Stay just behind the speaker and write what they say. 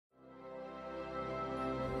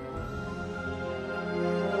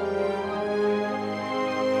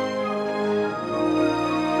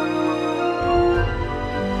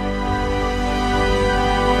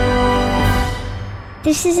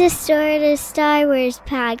This is a sort of Star Wars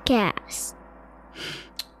podcast.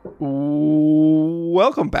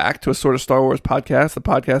 Welcome back to a Sort of Star Wars podcast, the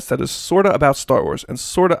podcast that is sort of about Star Wars and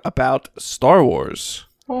sort of about Star Wars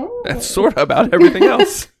and sort of about everything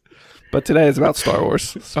else. But today is about Star Wars,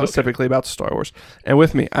 specifically about Star Wars. And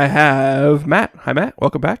with me, I have Matt. Hi, Matt.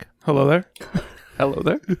 Welcome back. Hello there. Hello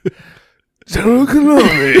there.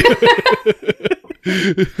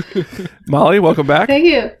 Molly, welcome back. Thank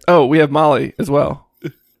you. Oh, we have Molly as well.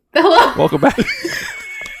 Hello. Welcome back.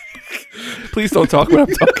 Please don't talk when I'm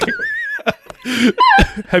talking.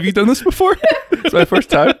 Have you done this before? It's my first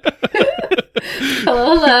time.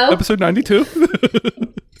 Hello. Episode 92.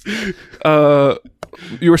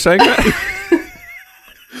 You were saying that?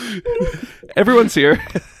 Everyone's here.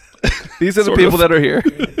 These are the people that are here.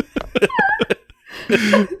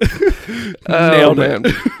 Nailed man.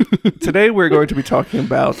 Today we're going to be talking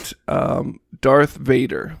about Darth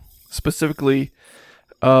Vader. Specifically,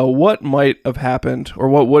 what might have happened, or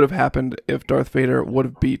what would have happened if Darth Vader would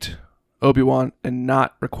have beat Obi-Wan and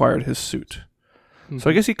not required his suit. Mm-hmm.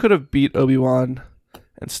 So I guess he could have beat Obi-Wan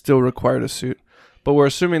and still required a suit. But we're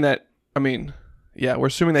assuming that, we're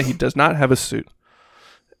assuming that he does not have a suit.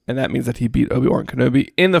 And that means that he beat Obi-Wan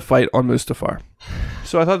Kenobi in the fight on Mustafar.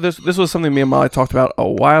 So I thought this was something me and Molly talked about a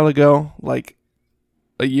while ago, like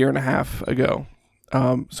a year and a half ago.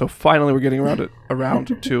 So finally we're getting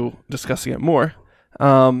around to discussing it more.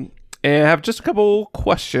 And I have just a couple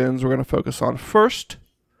questions we're going to focus on. First,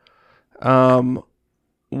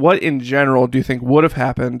 what in general do you think would have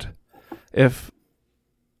happened if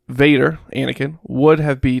Vader, Anakin, would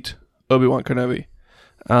have beat Obi-Wan Kenobi?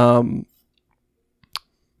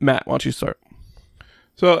 Matt, why don't you start?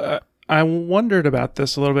 So I wondered about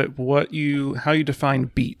this a little bit. How you define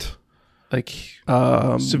beat? Like,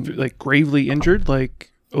 like gravely injured,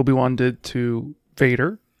 like Obi-Wan did to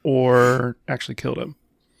Vader, or actually killed him?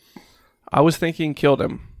 I was thinking killed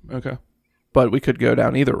him. Okay, but we could go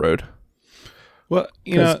down either road. Well,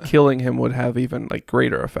 because killing him would have even like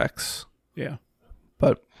greater effects. Yeah.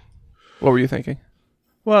 But what were you thinking?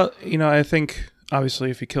 Well, I think obviously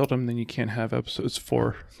if you killed him, then you can't have episodes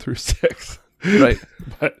 4 through 6. Right.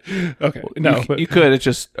 But okay, no, you could. It's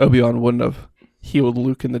just Obi-Wan wouldn't have healed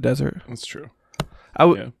Luke in the desert. That's true.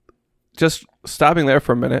 Just stopping there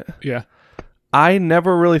for a minute. Yeah. I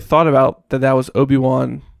never really thought about that was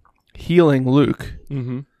Obi-Wan healing Luke.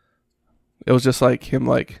 Mm-hmm. It was just like him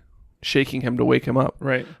like shaking him to wake him up.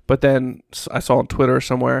 Right. But then I saw on Twitter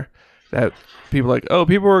somewhere that people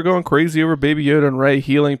were going crazy over Baby Yoda and Rey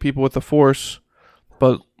healing people with the Force.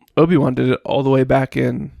 But Obi-Wan did it all the way back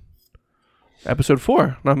in episode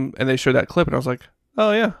 4. And they showed that clip and I was like,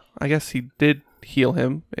 oh yeah, I guess he did heal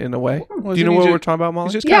him in a way. Do you know what we're talking about, Molly?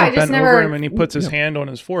 He's just kind of bent over him and he puts his hand on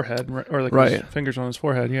his forehead, or like his fingers on his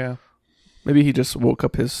forehead. Yeah. Maybe he just woke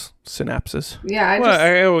up his synapses.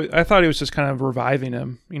 Yeah. I thought he was just kind of reviving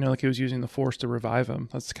him. Like he was using the Force to revive him.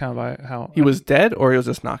 That's kind of how he was dead, or he was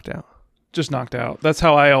just knocked out. Just knocked out. That's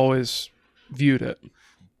how I always viewed it.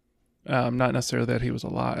 Not necessarily that he was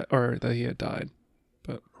alive or that he had died.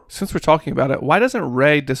 But since we're talking about it, why doesn't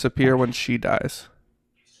Rey disappear when she dies?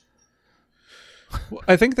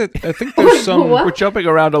 I think there's some. We're jumping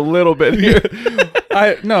around a little bit here.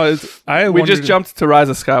 We just jumped to Rise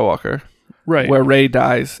of Skywalker, right? Where Rey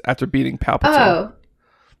dies after beating Palpatine. Oh.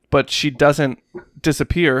 But she doesn't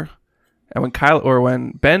disappear, and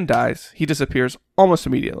when Ben dies, he disappears almost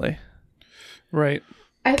immediately. Right.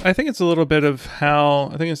 I think it's a little bit of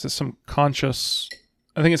how I think it's just some conscious.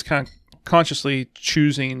 I think it's kind of consciously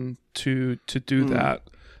choosing to do that.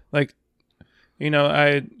 Like,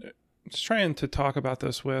 I was trying to talk about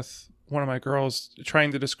this with one of my girls,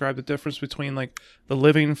 trying to describe the difference between like the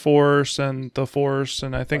living Force and the Force,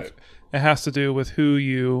 and I think it has to do with who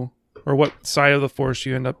you or what side of the Force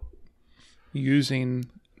you end up using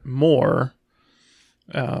more.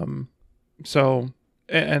 And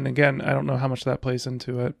again, I don't know how much that plays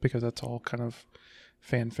into it because that's all kind of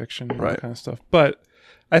fan fiction and that kind of stuff. But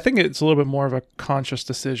I think it's a little bit more of a conscious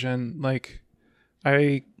decision. Like,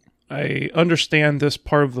 I understand this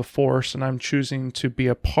part of the Force, and I'm choosing to be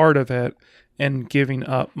a part of it and giving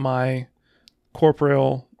up my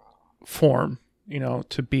corporeal form,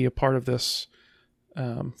 to be a part of this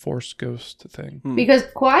Force ghost thing. Because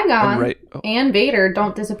Qui-Gon and Vader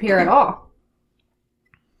don't disappear at all.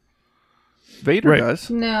 Vader does.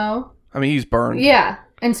 No. I mean, he's burned. Yeah,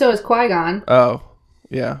 and so is Qui-Gon. Oh,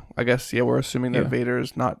 yeah. I guess, we're assuming that Vader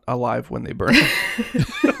is not alive when they burn him.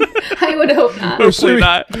 I would hope not. We're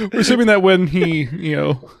assuming that when he,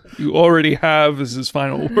 you already have is his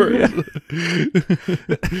final word.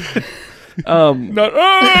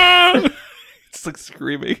 Not, it's like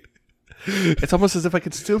screaming. It's almost as if I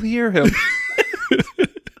could still hear him.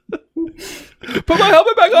 Put my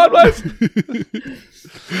helmet back on, guys.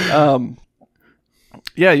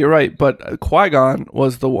 Yeah, you're right. But Qui-Gon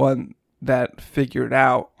was the one that figured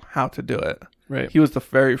out how to do it. Right. He was the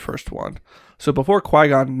very first one. So before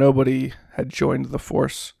Qui-Gon, nobody had joined the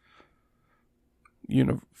Force.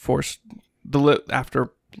 After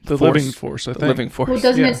the Living Force, I think. The Living Force. Well,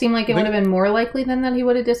 doesn't it seem like it would have been more likely then that he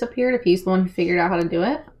would have disappeared if he's the one who figured out how to do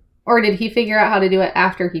it? Or did he figure out how to do it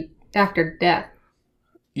after death?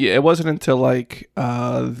 Yeah, it wasn't until like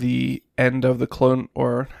the end of the Clone,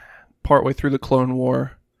 or partway through the Clone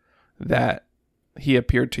War, that he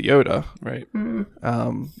appeared to Yoda, right?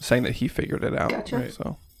 Saying that he figured it out. Gotcha. Right,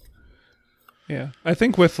 so, yeah, I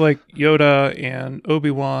think with like Yoda and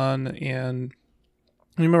Obi-Wan, and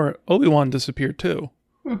remember Obi-Wan disappeared too.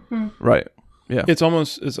 Mm-hmm. Right. Yeah. It's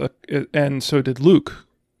almost and so did Luke.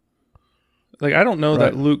 Like, I don't know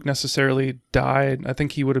that Luke necessarily died. I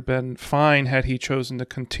think he would have been fine had he chosen to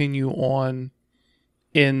continue on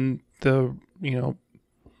in the,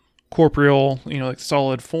 corporeal, like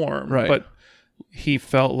solid form. Right. But he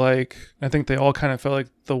felt like, I think they all kind of felt like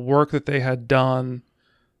the work that they had done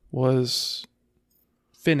was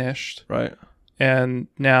finished. Right. And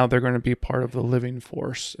now they're going to be part of the Living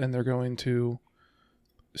Force, and they're going to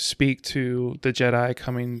speak to the Jedi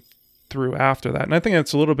coming through after that. And I think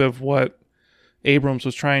that's a little bit of what Abrams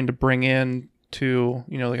was trying to bring in to,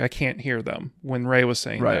 like, I can't hear them when Rey was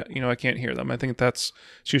saying that, I can't hear them. I think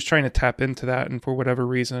she was trying to tap into that, and for whatever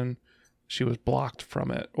reason, she was blocked from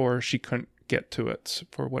it, or she couldn't get to it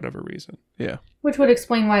for whatever reason. Yeah. Which would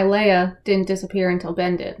explain why Leia didn't disappear until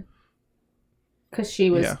Ben did. Because she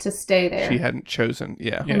was to stay there. She hadn't chosen,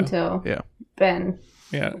 until Ben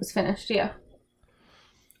was finished, Yeah.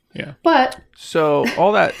 But... So,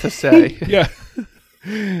 all that to say... Yeah.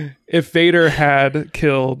 If Vader had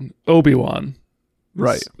killed Obi-Wan,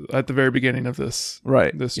 right, at the very beginning of this,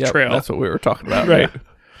 this yep, trail, that's what we were talking about, right? Yeah.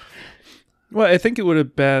 Well, I think it would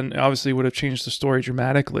have been changed the story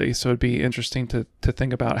dramatically. So it'd be interesting to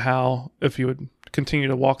think about how, if you would continue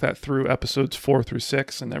to walk that through episodes 4 through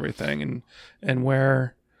 6 and everything, and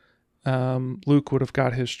where Luke would have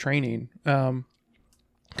got his training,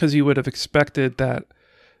 because you would have expected that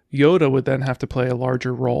Yoda would then have to play a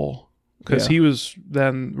larger role. Because he was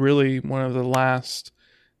then really one of the last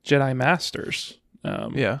Jedi Masters.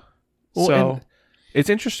 Well, so it's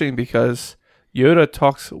interesting because Yoda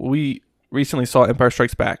talks. We recently saw Empire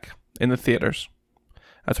Strikes Back in the theaters.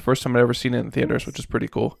 That's the first time I'd ever seen it in theaters, which is pretty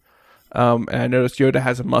cool. And I noticed Yoda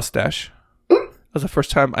has a mustache. That was the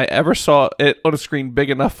first time I ever saw it on a screen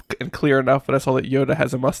big enough and clear enough that I saw that Yoda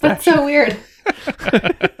has a mustache. That's so weird.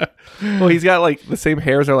 Well, he's got like the same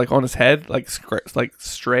hairs are like on his head, like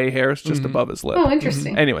stray hairs just above his lip. Oh,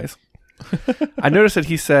 interesting. Anyways, I noticed that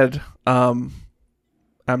he said, I'm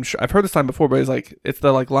sure I've heard this line before, but he's like, it's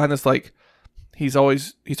the like line that's like, he's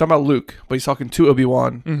talking about Luke, but he's talking to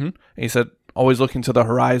Obi-Wan, and he said, always looking to the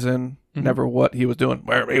horizon, never what he was doing,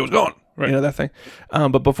 where he was going, that thing.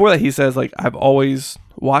 But before that, he says like, I've always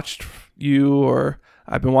watched you, or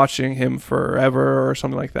I've been watching him forever, or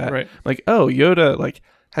something like that. Right. Like, oh, Yoda like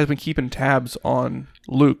has been keeping tabs on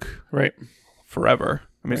Luke, forever.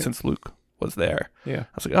 I mean, since Luke was there. Yeah. I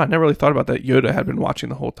was like, oh, I never really thought about that. Yoda had been watching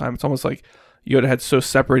the whole time. It's almost like Yoda had so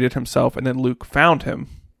separated himself, and then Luke found him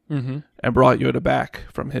and brought Yoda back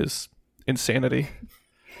from his insanity.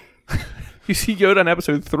 You see Yoda in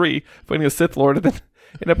episode 3 fighting a Sith Lord, and then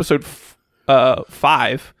in episode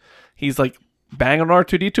 5, he's like banging on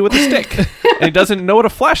R2-D2 with a stick, and he doesn't know what a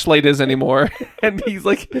flashlight is anymore. And he's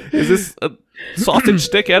like, "Is this a sausage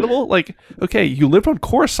stick edible?" Like, okay, you lived on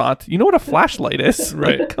Coruscant, you know what a flashlight is,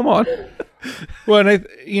 right? Come on. Well,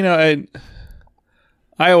 and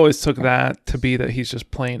I always took that to be that he's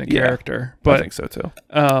just playing a character, but I think so too.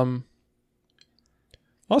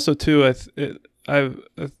 Also, too,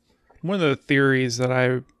 one of the theories that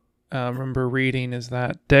I remember reading is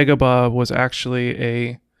that Dagobah was actually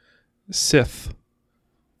a Sith,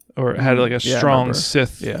 or had like a strong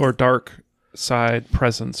Sith or dark side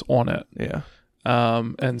presence on it. Yeah.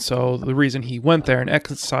 And so the reason he went there and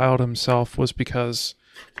exiled himself was because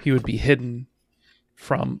he would be hidden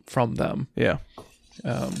from them. Yeah.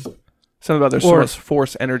 Something about there's so much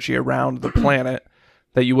force energy around the planet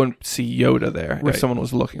that you wouldn't see Yoda there if someone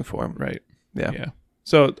was looking for him. Right. Yeah. Yeah.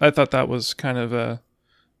 So I thought that was kind of a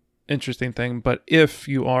interesting thing. But if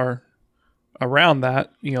you are around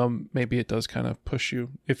that, maybe it does kind of push you.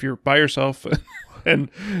 If you're by yourself and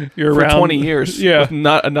you're for around 20 years with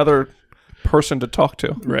not another person to talk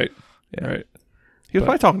to. Right. Yeah. Right. He was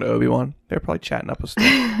probably talking to Obi-Wan. They're probably chatting up a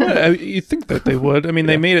story. You think that they would. I mean,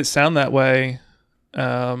 they made it sound that way.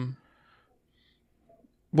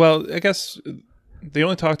 Well, I guess they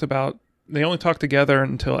only talked together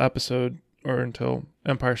until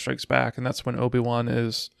Empire Strikes Back, and that's when Obi-Wan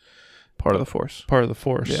is part of the Force.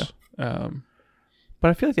 Yeah. But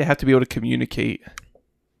I feel like they have to be able to communicate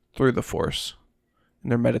through the Force in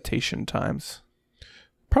their meditation times.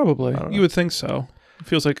 Probably. You would think so. It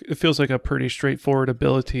feels like a pretty straightforward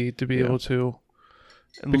ability to be able to,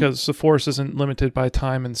 because the Force isn't limited by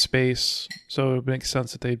time and space, so it makes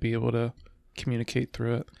sense that they'd be able to communicate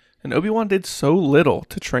through it. And Obi-Wan did so little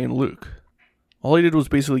to train Luke. All he did was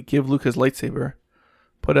basically give Luke his lightsaber,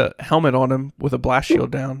 put a helmet on him with a blast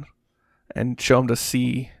shield down, and show him to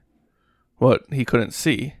see what he couldn't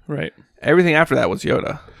see. Right. Everything after that was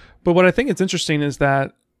Yoda. But what I think is interesting is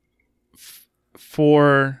that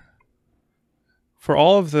for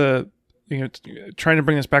all of the, trying to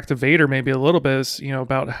bring this back to Vader maybe a little bit is,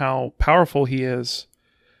 about how powerful he is.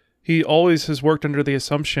 He always has worked under the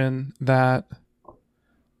assumption that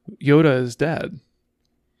Yoda is dead.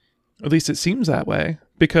 At least it seems that way.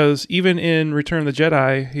 Because even in Return of the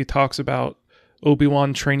Jedi, he talks about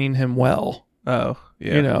Obi-Wan training him well. Oh,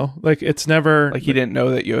 yeah. It's never... Like he didn't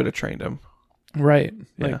know that Yoda trained him. Right.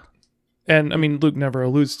 Yeah. And, Luke never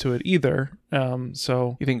alludes to it either.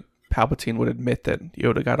 So... You think Palpatine would admit that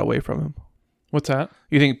Yoda got away from him? What's that?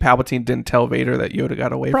 You think Palpatine didn't tell Vader that Yoda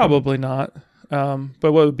got away from him? Probably not.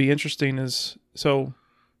 But what would be interesting is... So,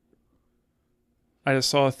 I just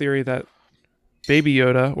saw a theory that Baby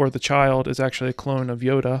Yoda, or the child, is actually a clone of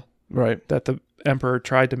Yoda. Right. That the Emperor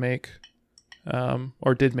tried to make.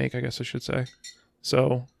 Or did make, I guess I should say.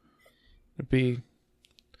 So, it'd be...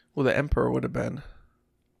 Well, the Emperor would have been...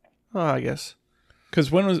 Oh, I guess. Because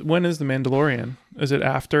when is The Mandalorian? Is it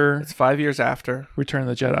after... It's 5 years after. Return of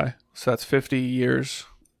the Jedi. So that's 50 years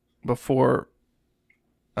before...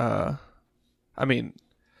 No.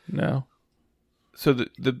 So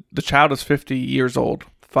the child is 50 years old,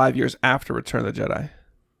 5 years after Return of the Jedi.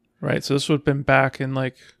 Right, so this would have been back in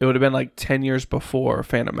It would have been 10 years before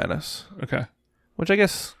Phantom Menace. Okay. Which I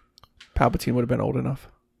guess Palpatine would have been old enough.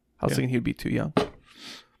 I was thinking he would be too young.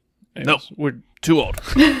 Anyways, Nope, we're too old.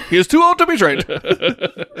 He is too old to be trained.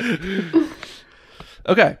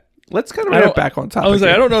 Okay, let's kind of get back on topic.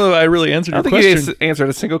 I don't know that I really answered your question. I don't think you answered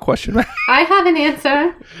a single question. I have an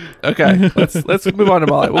answer. Okay, let's move on to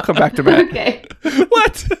Molly. We'll come back to Matt. Okay.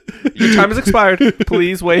 What? Your time has expired.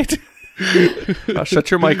 Please wait. I'll shut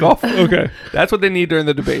your mic off. Okay. That's what they need during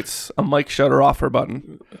the debates. A mic shutter offer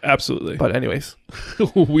button. Absolutely. But anyways.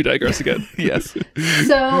 We digress again. Yes.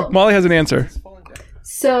 So Molly has an answer.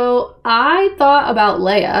 So I thought about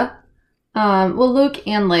Leia. Luke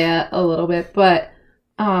and Leia a little bit, but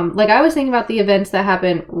I was thinking about the events that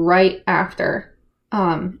happened right after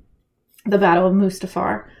the Battle of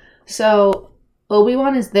Mustafar. So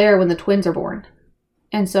Obi-Wan is there when the twins are born.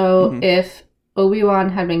 And so if Obi-Wan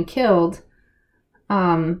had been killed,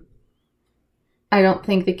 I don't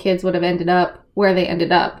think the kids would have ended up where they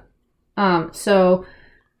ended up. So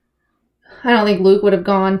I don't think Luke would have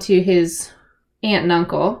gone to his aunt and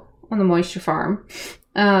uncle on the moisture farm.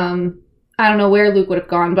 I don't know where Luke would have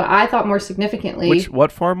gone, but I thought more significantly...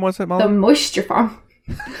 What farm was it, Molly? The moisture farm.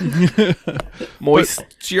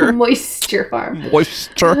 Moisture. Moisture farm.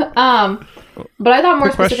 Moisture. But I thought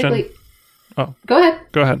more specifically... Oh. Go ahead.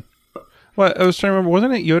 Go ahead. Well, I was trying to remember,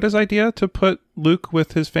 wasn't it Yoda's idea to put Luke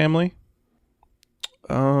with his family?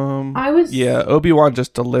 Yeah, Obi-Wan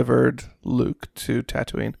just delivered Luke to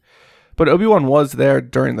Tatooine. But Obi-Wan was there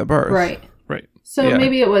during the birth. Right. So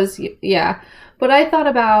maybe it was, yeah. But I thought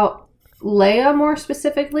about Leia more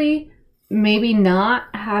specifically, maybe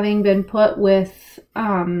not having been put with,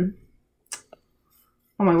 the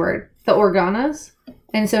Organas.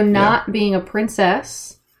 And so not being a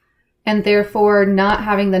princess, and therefore not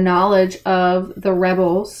having the knowledge of the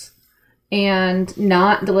rebels, and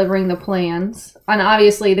not delivering the plans. And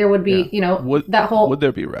obviously there would be, Would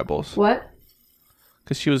there be rebels? What?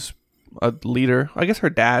 Because she was a leader. I guess her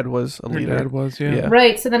dad was a leader. Her dad was, yeah.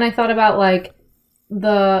 Right. So then I thought about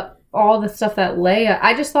all the stuff that Leia...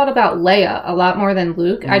 I just thought about Leia a lot more than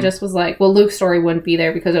Luke. I just was like, well, Luke's story wouldn't be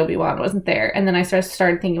there because Obi-Wan wasn't there. And then I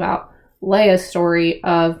started thinking about Leia's story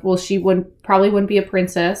of, well, she probably wouldn't be a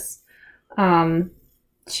princess.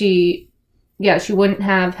 She wouldn't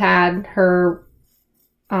have had her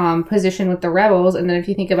position with the rebels. And then if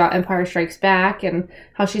you think about Empire Strikes Back and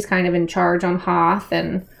how she's kind of in charge on Hoth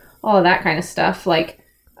and all of that kind of stuff, I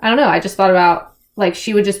don't know. I just thought about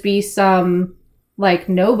she would just be some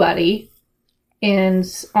nobody on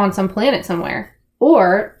some planet somewhere.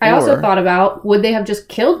 Or I also thought about, would they have just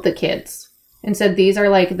killed the kids and said these are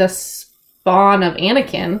the spawn of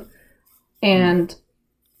Anakin, and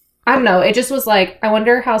I don't know. It just was like, I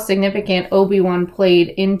wonder how significant Obi-Wan played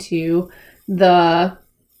into the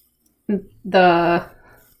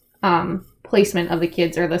placement of the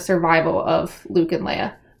kids or the survival of Luke and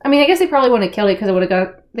Leia. I mean, I guess they probably wouldn't have killed it because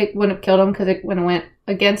they wouldn't have killed him because it wouldn't have went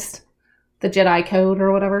against the Jedi code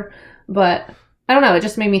or whatever. But I don't know. It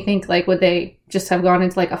just made me think, like, would they just have gone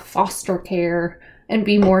into like a foster care and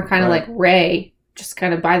be more kind of like Rey, just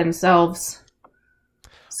kind of by themselves,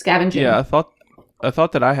 scavenging? Yeah, a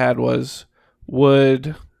thought that I had was,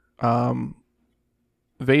 would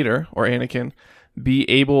Vader or Anakin be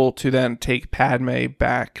able to then take Padme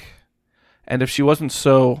back? And if she wasn't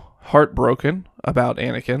so heartbroken about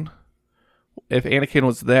Anakin, if Anakin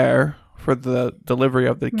was there for the delivery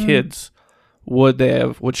of the kids, would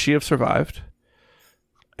she have survived?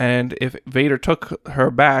 And if Vader took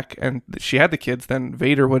her back and she had the kids, then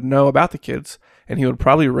Vader would know about the kids, and he would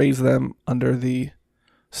probably raise them under the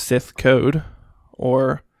Sith code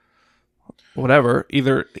or whatever.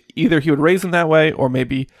 Either he would raise them that way, or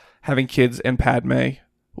maybe having kids and Padme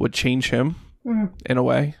would change him in a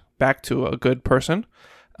way back to a good person.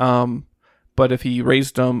 But if he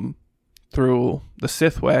raised them through the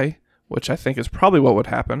Sith way, which I think is probably what would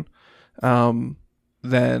happen,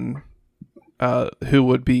 then who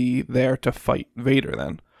would be there to fight Vader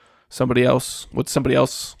then? Somebody else? Would somebody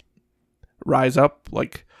else rise up?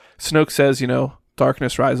 Like Snoke says,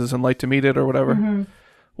 darkness rises and light to meet it, or whatever. Mm-hmm.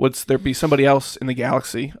 Would there be somebody else in the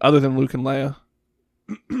galaxy other than Luke and Leia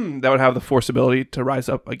that would have the Force ability to rise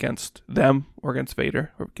up against them or against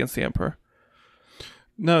Vader or against the Emperor?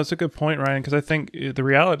 No, it's a good point, Ryan, because I think the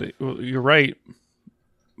reality, you're right,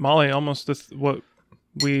 Molly, almost what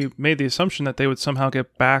we made the assumption that they would somehow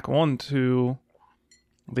get back onto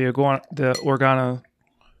the Organa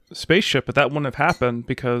spaceship, but that wouldn't have happened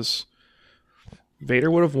because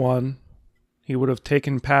Vader would have won. He would have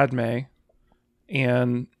taken Padme,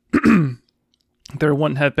 and there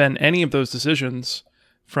wouldn't have been any of those decisions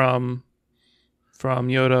from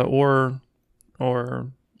Yoda or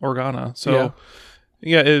Organa. So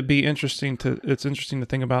yeah, it'd be interesting to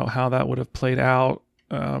think about how that would have played out.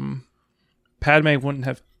 Padme wouldn't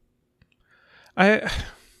have. I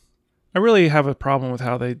really have a problem with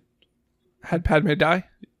how they had Padme die.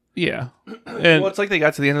 Yeah, and it's like they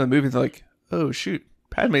got to the end of the movie, they're like, "Oh shoot,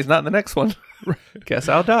 Padme's not in the next one. Guess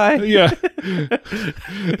I'll die." Yeah.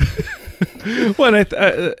 Well,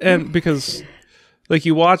 and because like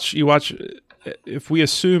you watch. If we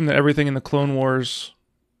assume that everything in the Clone Wars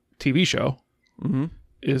TV show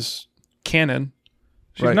is canon,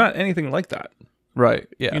 she's not anything like that. Right.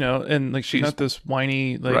 Yeah. And like she's not this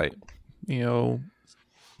whiny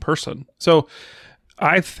person. So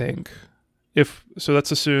I think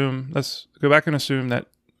let's go back and assume that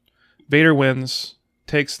Vader wins,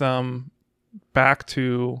 takes them back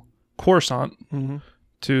to Coruscant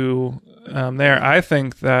to there. I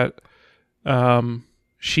think that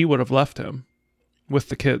she would have left him with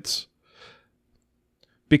the kids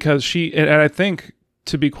because and I think,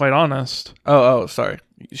 to be quite honest, sorry,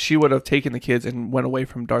 she would have taken the kids and went away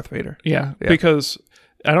from Darth Vader. Yeah, because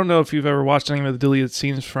I don't know if you've ever watched any of the deleted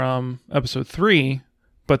scenes from Episode 3,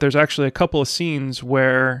 but there's actually a couple of scenes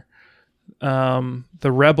where the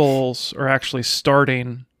rebels are actually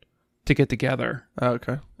starting to get together.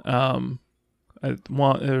 Okay. There's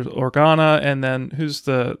Organa, and then who's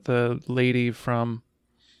the lady from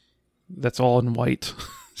that's all in white?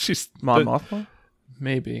 She's Mon Mothma?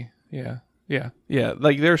 Maybe. Yeah.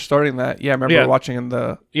 Like they're starting that. Yeah, I remember watching in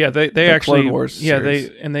the they actually Clone Wars series.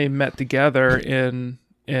 they met together in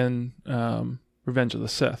Revenge of the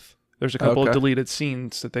Sith. There's a couple of deleted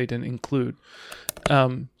scenes that they didn't include.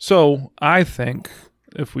 So I think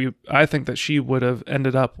that she would have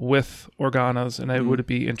ended up with Organa's, and it would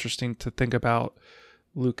be interesting to think about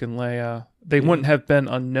Luke and Leia. They wouldn't have been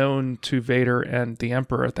unknown to Vader and the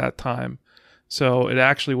Emperor at that time. So it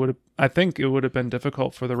actually would have, I think it would have been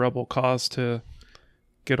difficult for the rebel cause to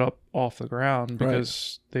get up off the ground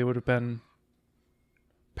because they would have been,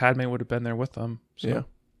 Padme would have been there with them. So.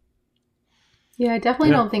 Yeah, I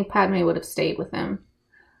definitely don't think Padme would have stayed with him.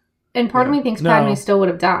 And part of me thinks Padme still would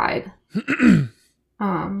have died.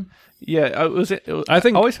 I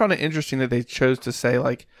always found it interesting that they chose to say,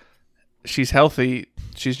 like, she's healthy,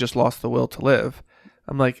 she's just lost the will to live.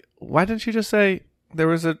 I'm like, why didn't she just say there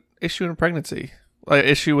was an issue in pregnancy, like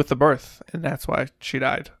issue with the birth, and that's why she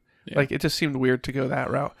died? Yeah. Like, it just seemed weird to go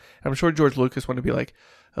that route. I'm sure George Lucas wanted to be like,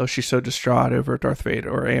 oh, she's so distraught over Darth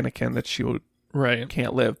Vader or Anakin that she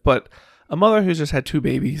can't live. But a mother who's just had 2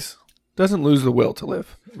 babies doesn't lose the will to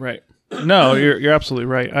live. Right. No, you're absolutely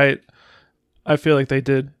right. I feel like they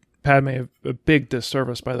did Padme a big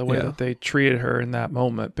disservice by the way that they treated her in that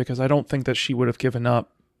moment, because I don't think that she would have given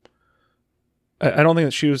up I don't think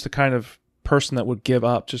that she was the kind of person that would give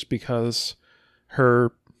up just because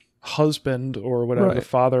her husband or whatever, the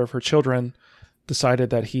father of her children, decided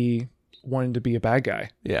that he wanted to be a bad guy.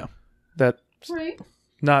 Yeah. That's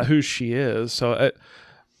not who she is. So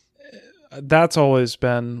that's always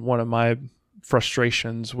been one of my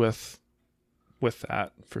frustrations with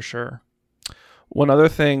that, for sure. One other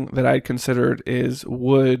thing that I'd considered is,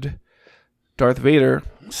 would Darth Vader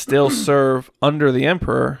still serve under the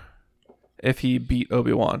Emperor if he beat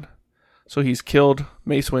Obi-Wan? So he's killed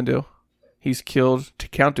Mace Windu. He's killed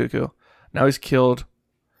Count Dooku. Now he's killed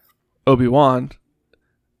Obi-Wan.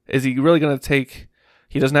 Is he really going to take...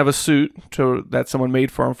 He doesn't have a suit that someone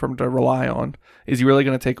made for him to rely on. Is he really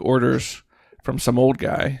going to take orders from some old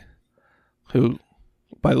guy who,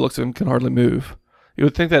 by the looks of him, can hardly move? You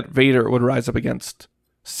would think that Vader would rise up against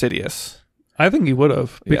Sidious. I think he would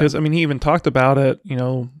have, because, I mean, he even talked about it,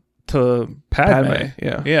 to Padme.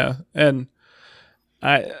 Yeah. And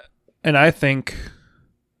I think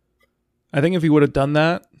if he would have done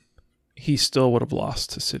that, he still would have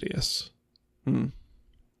lost to Sidious.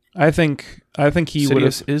 I think he would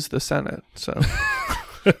have. Sidious is the Senate, so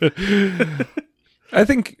I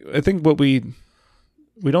think what we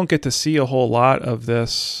don't get to see a whole lot of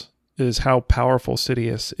this is how powerful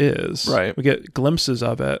Sidious is. Right. We get glimpses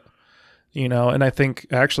of it, and I think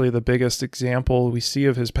actually the biggest example we see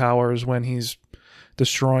of his power is when he's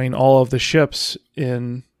destroying all of the ships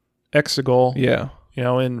in Exegol. Yeah.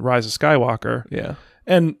 In Rise of Skywalker. Yeah.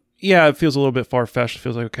 And yeah, it feels a little bit far-fetched. It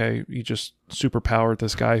feels like, okay, you just superpowered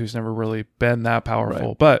this guy who's never really been that powerful.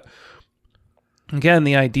 Right. But again,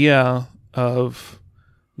 the idea of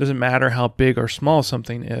doesn't matter how big or small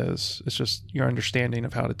something is, it's just your understanding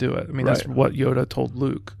of how to do it. I mean, that's what Yoda told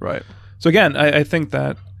Luke. Right. So again, I think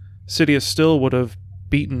that Sidious still would have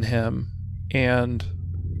beaten him, and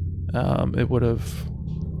he would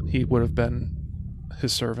have been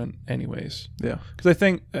his servant anyways. Yeah. Because I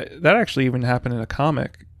think that actually even happened in a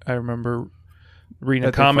comic. I remember reading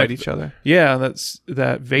a comic. They fight each other. Yeah,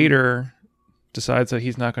 that Vader decides that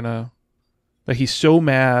he's not gonna. That he's so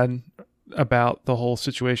mad about the whole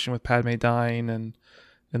situation with Padme dying and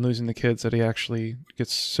losing the kids that he actually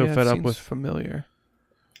gets so fed up with. Familiar.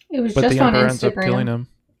 It was but just the on Emperor ends up Instagram. killing him.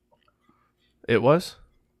 It was?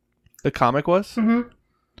 The comic was? Mm-hmm.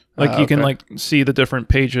 Like you can see the different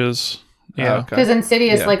pages. Yeah. Because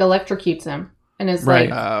Insidious electrocutes him and is like,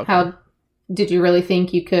 how did you really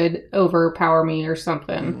think you could overpower me or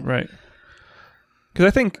something? Right. Because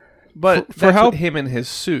I think, but for how him in his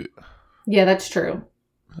suit. Yeah, that's true.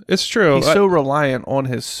 It's true. He's so reliant on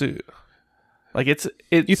his suit. Like you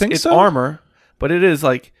think it's so? Armor, but it is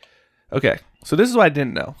like, okay. So this is what I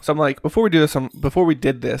didn't know. So I'm like, before we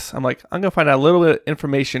did this, I'm like, I'm gonna find out a little bit of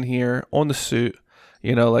information here on the suit.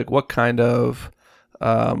 Like what kind of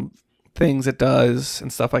things it does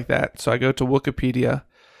and stuff like that. So I go to Wikipedia.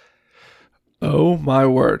 Oh my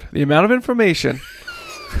word! The amount of information,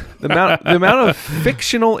 the amount of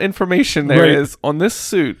fictional information there is on this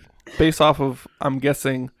suit, based off of, I'm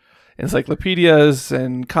guessing, encyclopedias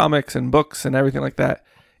and comics and books and everything like that.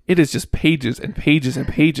 It is just pages and pages and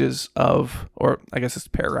pages of, or I guess it's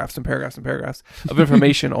paragraphs and paragraphs and paragraphs of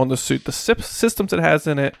information on the suit, the systems it has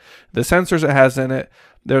in it, the sensors it has in it.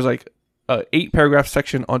 There's like a 8-paragraph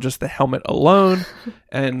section on just the helmet alone,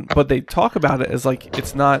 but they talk about it as like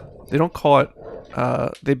it's not. They don't call it.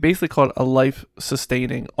 They basically call it a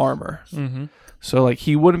life-sustaining armor. Mm-hmm. So like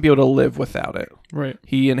he wouldn't be able to live without it. Right.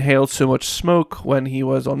 He inhaled so much smoke when he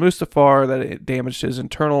was on Mustafar that it damaged his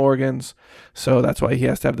internal organs. So that's why he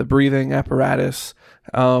has to have the breathing apparatus.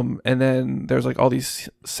 And then there's like all these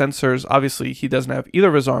sensors. Obviously, he doesn't have either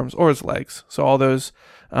of his arms or his legs. So all those,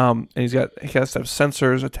 and he has to have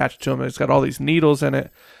sensors attached to him. And it's got all these needles in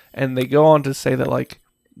it. And they go on to say that like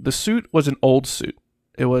the suit was an old suit.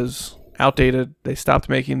 It was outdated. They stopped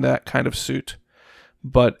making that kind of suit.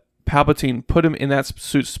 But Palpatine put him in that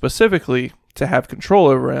suit specifically to have control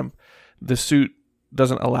over him. The suit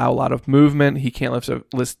doesn't allow a lot of movement. He can't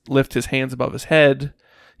lift his hands above his head.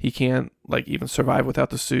 He can't like even survive without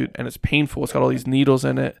the suit, and it's painful. It's got all these needles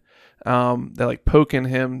in it. They're like poking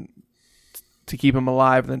him to keep him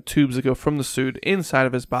alive, and then tubes that go from the suit inside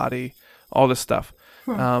of his body. All this stuff.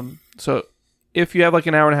 So if you have like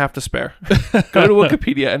an hour and a half to spare, go to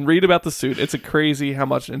Wikipedia and read about the suit. It's crazy how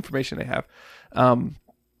much information they have.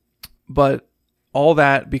 But all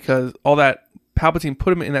that Palpatine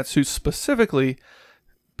put him in that suit specifically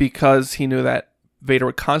because he knew that Vader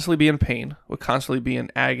would constantly be in pain, would constantly be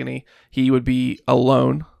in agony. He would be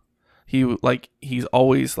alone. He's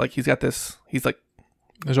always like, there's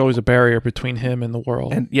always a barrier between him and the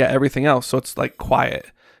world. And yeah, everything else. So it's like quiet.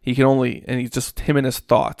 He can only, and he's just him and his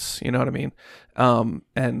thoughts. You know what I mean?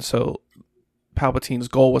 And so Palpatine's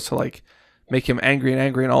goal was to like make him angry,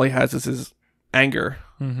 and all he has is his anger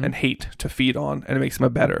and hate to feed on, and it makes him a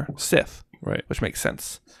better Sith. Right. Which makes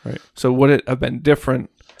sense. Right. So would it have been different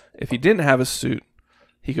if he didn't have a suit?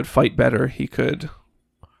 He could fight better. He could,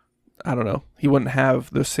 I don't know. He wouldn't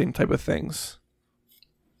have those same type of things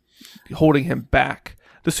holding him back.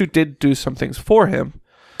 The suit did do some things for him,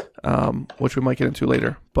 which we might get into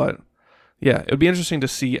later. But yeah, it would be interesting to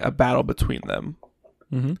see a battle between them.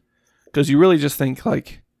 Because you really just think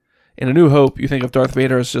like, in A New Hope, you think of Darth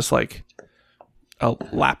Vader as just like a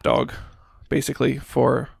lapdog, basically,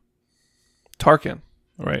 for Tarkin.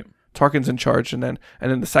 Right. Tarkin's in charge, and then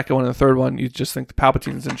the second one and the third one, you just think the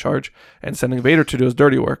Palpatine's in charge and sending Vader to do his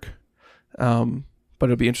dirty work. But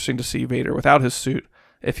it'll be interesting to see Vader without his suit,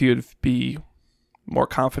 if he would be more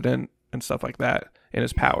confident and stuff like that in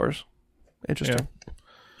his powers. Interesting.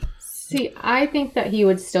 Yeah. See, I think that he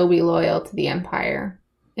would still be loyal to the Empire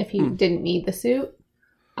if he didn't need the suit.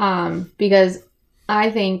 Because I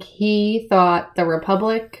think he thought the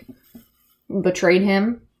Republic betrayed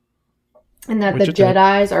him, and that the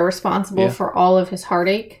Jedis are responsible for all of his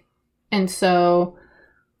heartache. And so,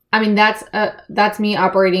 I mean, that's me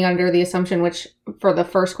operating under the assumption, which for the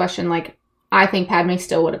first question, like, I think Padme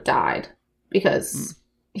still would have died because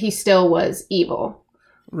he still was evil.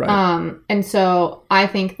 Right. And so I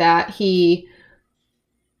think that he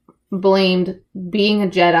blamed being a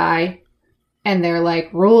Jedi and their like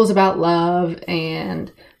rules about love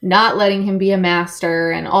and not letting him be a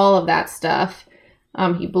master and all of that stuff.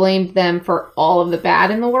 He blamed them for all of the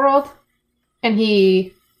bad in the world. And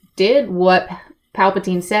he did what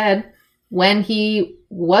Palpatine said when he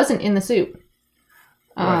wasn't in the suit.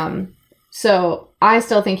 Right. So I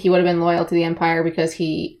still think he would have been loyal to the Empire because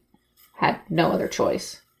he had no other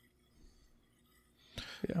choice.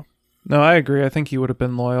 Yeah. No, I agree. I think he would have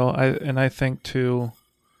been loyal. I think too.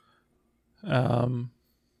 I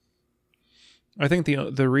think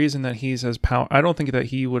the reason that he's as I don't think that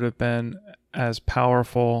he would have been as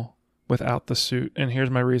powerful without the suit, and here's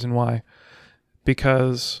my reason why.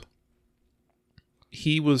 Because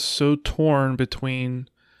he was so torn between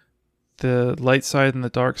the light side and the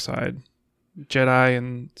dark side, Jedi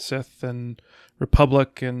and Sith, and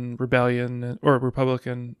Republic and Rebellion, or Republic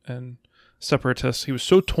and Separatists. He was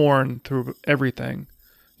so torn through everything,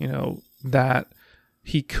 that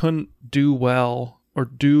he couldn't do well or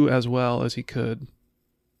do as well as he could.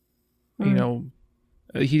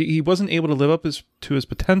 He wasn't able to live up to his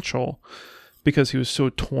potential because he was so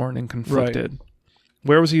torn and conflicted. Right.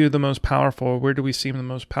 Where was he the most powerful? Where do we see him the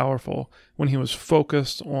most powerful? When he was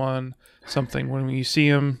focused on something. When you see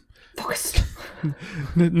him focused.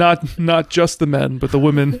 not just the men, but the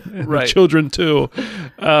women and the children too.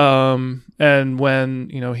 And when,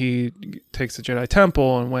 he takes the Jedi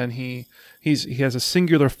Temple, and when he has a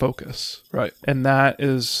singular focus. Right. And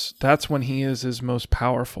that's when he is his most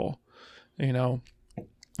powerful.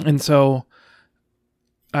 And so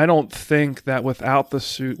I don't think that without the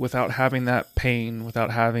suit, without having that pain, without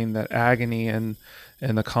having that agony and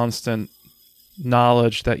the constant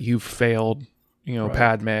knowledge that you've failed,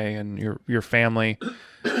 Padme and your family,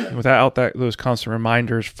 without those constant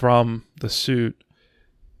reminders from the suit,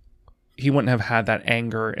 he wouldn't have had that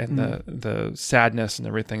anger and the sadness and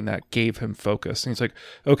everything that gave him focus. And he's like,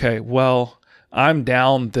 okay, well, I'm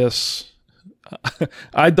down this.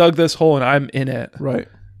 I dug this hole and I'm in it. Right.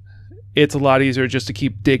 It's a lot easier just to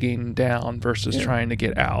keep digging down versus trying to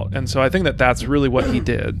get out. And so I think that that's really what he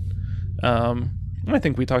did. I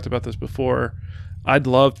think we talked about this before. I'd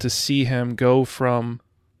love to see him go from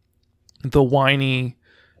the whiny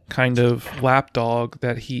kind of lapdog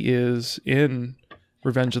that he is in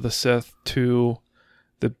Revenge of the Sith to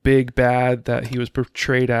the big bad that he was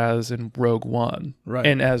portrayed as in Rogue One. Right.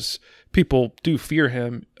 And as people do fear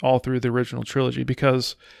him all through the original trilogy,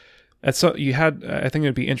 because I think it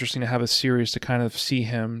would be interesting to have a series to kind of see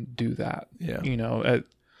him do that. Yeah.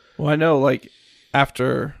 Well, I know, like,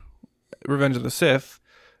 after Revenge of the Sith,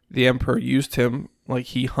 the Emperor used him, like,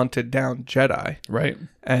 he hunted down Jedi. Right.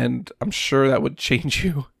 And I'm sure that would change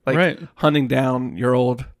you. Like, right. Hunting down your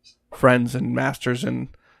old friends and masters and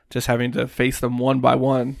just having to face them one by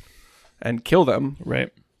one and kill them.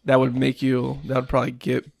 Right. That would probably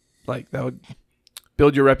that would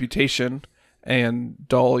build your reputation and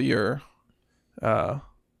dull your, I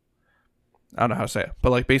don't know how to say it,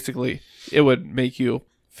 but like basically it would make you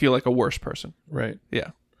feel like a worse person. Right.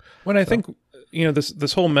 Yeah. When I think,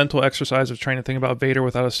 this whole mental exercise of trying to think about Vader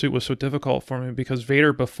without a suit was so difficult for me because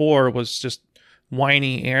Vader before was just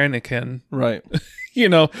whiny Anakin. Right.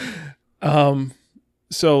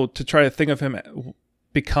 So to try to think of him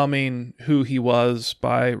becoming who he was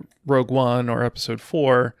by Rogue One or Episode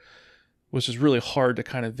 4 was just really hard to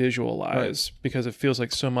kind of visualize, because it feels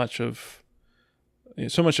like so much of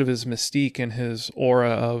his mystique and his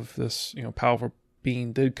aura of this, powerful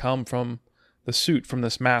being did come from the suit, from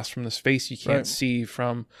this mask, from this face you can't see,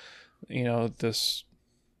 from, this,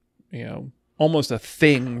 almost a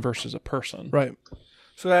thing versus a person. Right.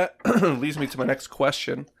 So that leads me to my next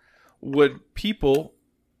question. Would people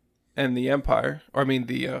and the Empire, or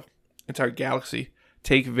the entire galaxy,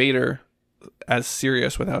 take Vader as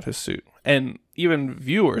serious without his suit? And even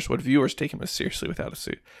viewers, would viewers take him as seriously without a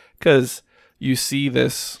suit? Because you see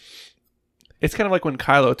this, it's kind of like when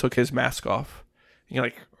Kylo took his mask off. You're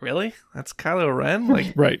like, really? That's Kylo Ren?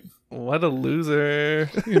 Like, Right. What a loser.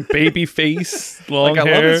 Baby face, long hair.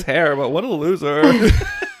 I love his hair, but what a loser.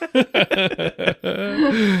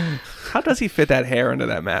 How does he fit that hair into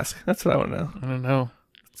that mask? That's what I want to know. I don't know.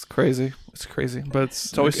 It's crazy. But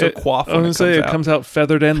it's always so quaff when I was going to say, it comes out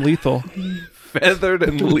feathered and lethal. Feathered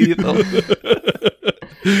and lethal.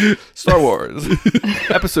 Star Wars.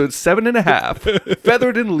 Episode 7.5.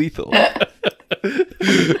 Feathered and lethal. I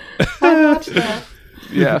watched that.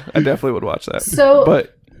 Yeah, I definitely would watch that. So,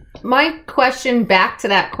 my question back to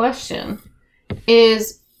that question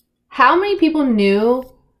is, how many people knew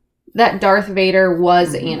that Darth Vader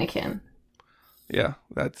was Anakin? Yeah,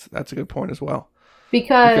 that's a good point as well.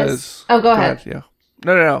 Because go ahead. Yeah.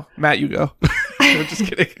 No. Matt, you go. I'm just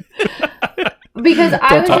kidding. Because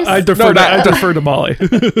I defer to Molly.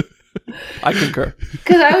 I concur.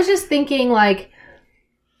 Because I was just thinking, like,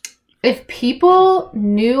 if people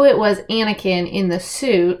knew it was Anakin in the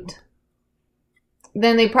suit,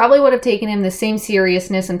 then they probably would have taken him the same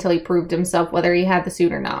seriousness until he proved himself, whether he had the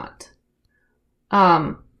suit or not.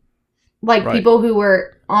 People who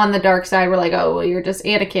were on the dark side were like, oh, well, you're just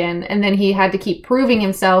Anakin. And then he had to keep proving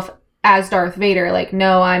himself as Darth Vader. Like,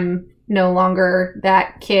 no, I'm no longer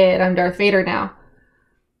that kid. I'm Darth Vader now.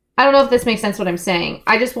 I don't know if this makes sense what I'm saying.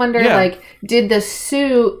 I just wonder, did the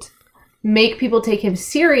suit make people take him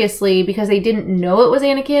seriously because they didn't know it was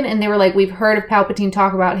Anakin? And they were like, we've heard of Palpatine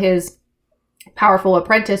talk about his powerful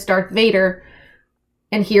apprentice, Darth Vader.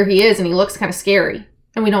 And here he is, and he looks kind of scary.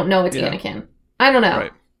 And we don't know it's Anakin. I don't know.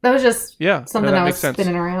 Right. That was just something I was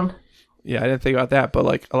spinning around. Yeah, I didn't think about that,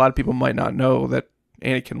 but a lot of people might not know that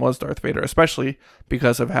Anakin was Darth Vader, especially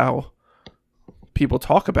because of how people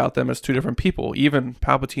talk about them as two different people. Even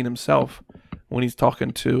Palpatine himself, when he's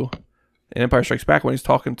talking to in Empire Strikes Back, when he's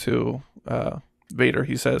talking to Vader,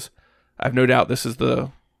 he says, I have no doubt this is the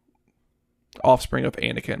offspring of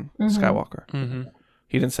Anakin Skywalker. Mm-hmm.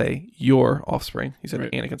 He didn't say your offspring. He said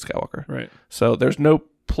Anakin Skywalker. Right. So there's no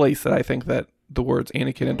place that I think that the words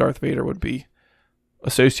Anakin and Darth Vader would be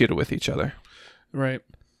associated with each other. Right.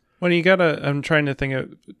 Well, I'm trying to think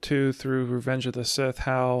of too, through Revenge of the Sith,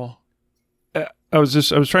 how I was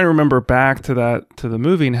trying to remember back to the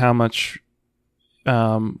movie and how much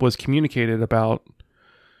was communicated about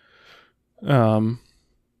what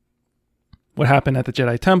happened at the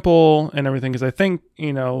Jedi Temple and everything, because I think,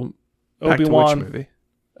 Obi-Wan, which movie?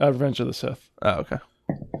 Revenge of the Sith. Oh, okay.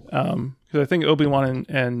 Because I think Obi-Wan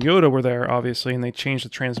and Yoda were there, obviously, and they changed the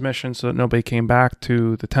transmission so that nobody came back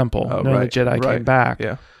to the temple. None of the Jedi came back.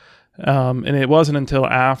 Yeah. And it wasn't until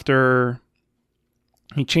after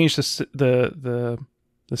he changed the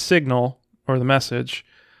signal or the message,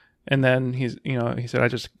 and then he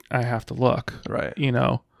said, I have to look. Right.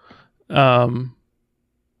 So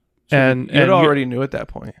and already knew at that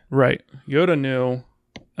point. Right. Yoda knew.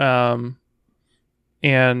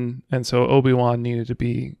 And so Obi-Wan needed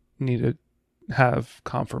to have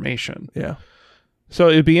confirmation. Yeah. So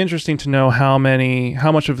it'd be interesting to know how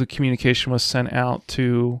much of the communication was sent out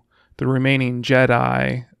to the remaining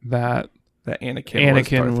Jedi that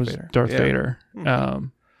Anakin was Darth Vader.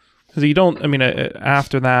 Because you don't. I mean,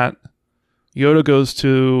 after that, Yoda goes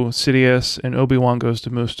to Sidious and Obi-Wan goes to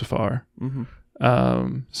Mustafar. Mm-hmm.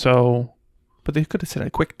 But they could have sent a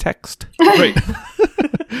quick text, right?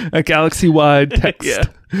 A galaxy-wide text. Yeah.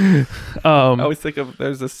 I always think of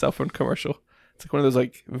there's this cell phone commercial. It's like one of those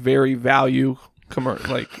very value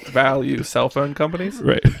cell phone companies.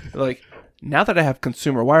 Right. Like, now that I have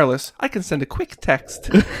consumer wireless, I can send a quick text.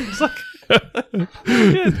 It's like, okay.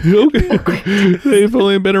 They've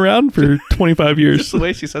only been around for 25 years. Just the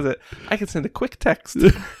way she says it, I can send a quick text.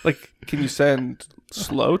 Like, can you send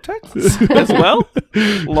slow texts as well?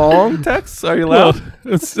 Long texts? Are you allowed? Well,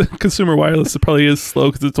 it's consumer wireless. It probably is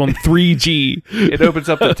slow because it's on 3G. It opens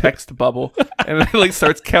up the text bubble and it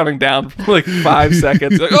starts counting down for 5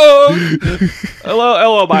 seconds. Like, oh,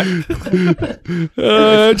 hello, bye.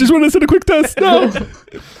 Just want to send a quick test. No.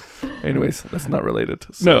 Anyways, that's not related.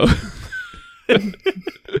 No.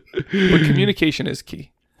 But communication is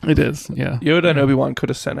key. It is, yeah. Yoda and Obi-Wan could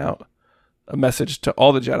have sent out a message to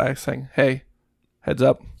all the Jedi saying, hey, heads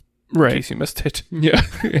up, in Right. case you missed it. Yeah.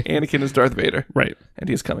 Anakin is Darth Vader, Right. and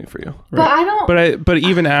he's coming for you. But I don't. But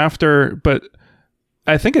even after, but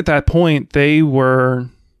I think at that point they were.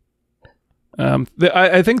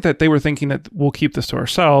 I think that they were thinking that we'll keep this to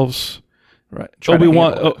ourselves. Right. Try to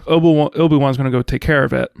handle it. Obi-Wan's going to go take care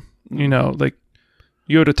of it. You know, like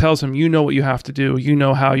Yoda tells him, you know what you have to do. You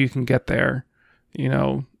know how you can get there. You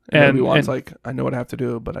know, and Obi-Wan's like, I know what I have to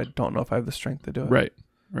do, but I don't know if I have the strength to do it. Right.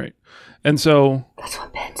 Right. And so That's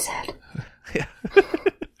what Ben said.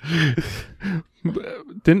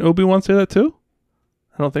 didn't Obi-Wan say that too?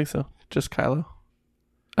 I don't think so. Just Kylo.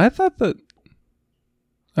 I thought that.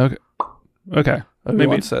 Okay. Obi-Wan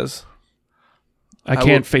Maybe sase, I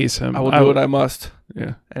can't face him. I will do what I must.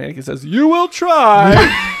 Yeah. And Anakin says, you will try.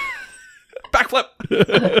 Backflip.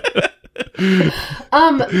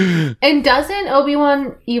 And doesn't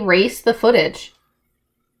Obi-Wan erase the footage?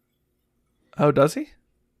 Oh, does he?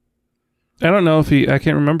 I don't know if I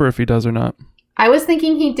can't remember if he does or not. I was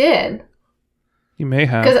thinking he did. He may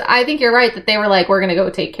have. Because I think you're right that they were like, we're going to go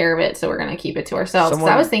take care of it, so we're going to keep it to ourselves. 'Cause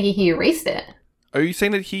I was thinking he erased it. Are you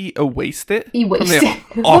saying that he erased it? He erased it.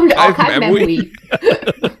 From the Archive memory.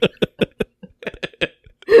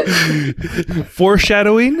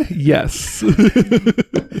 Foreshadowing? Yes.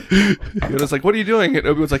 Yoda's like, what are you doing? And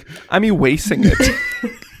Obi-Wan's like, I'm erasing it.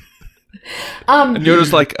 And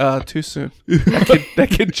Yoda's like, too soon. That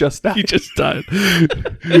kid just died. He just died.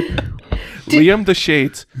 Liam the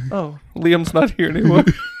Shades. Oh, Liam's not here anymore.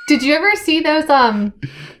 Did you ever see those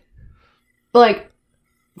like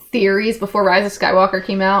theories before Rise of Skywalker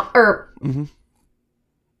came out? Or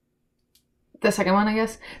the second one, I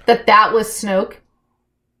guess. That was Snoke.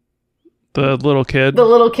 The little kid. The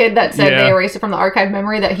little kid that said Yeah. they erased it from the archive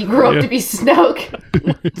memory that he grew up to be Snoke.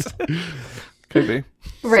 Could be.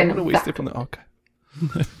 Random Someone erased it from the archive.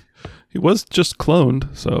 He was just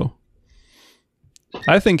cloned, so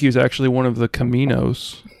I think he was actually one of the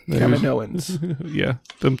Caminos. Kaminoans. Yeah,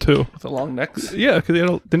 them too. With the long necks. Yeah,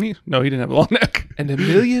 because didn't he? No, he didn't have a long neck. And a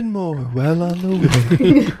million more well on the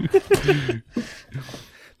way.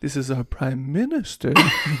 This is our prime minister.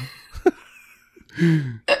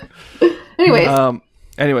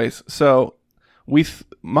 Anyways. So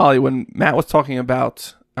Molly, when Matt was talking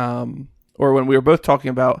about, or when we were both talking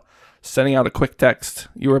about sending out a quick text,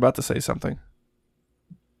 you were about to say something.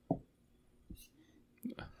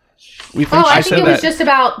 I think it was just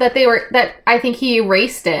about that I think he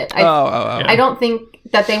erased it. I don't think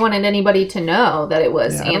that they wanted anybody to know that it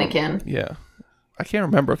was Anakin. Yeah. I can't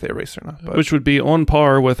remember if they erased it or not. But Which would be on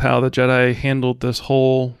par with how the Jedi handled this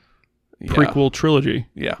whole prequel trilogy.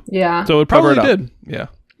 Yeah. Yeah. So it probably Cover it up. did. Yeah.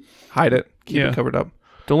 Hide it. Keep it covered up.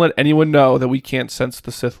 Don't let anyone know that we can't sense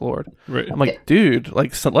the Sith Lord. Right. I'm like, dude,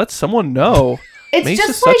 like, let someone know. It's Mace just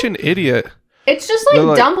is such an idiot. It's just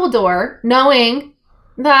like Dumbledore knowing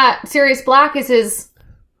that Sirius Black is his,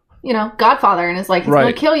 godfather, and is like, he's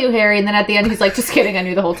going to kill you, Harry. And then at the end, he's like, just kidding, I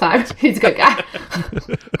knew the whole time. He's a good guy.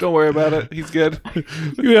 Don't worry about it. He's good.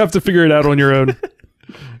 You have to figure it out on your own.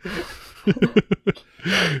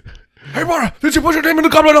 Hey, Mara, did you put your name in the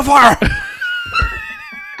goblet of fire?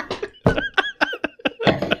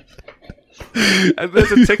 And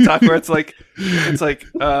there's a TikTok where it's like,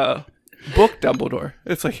 book Dumbledore.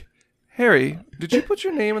 It's like, Harry, did you put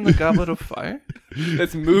your name in the goblet of fire?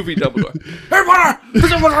 That's movie Dumbledore. Hey, Mara, did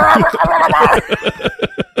you put your name in the goblet of fire?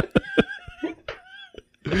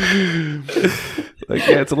 Like,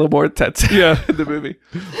 yeah, it's a little more intense. Yeah, in the movie.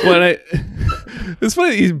 Well, it's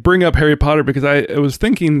funny that you bring up Harry Potter because I was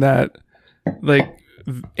thinking that, like,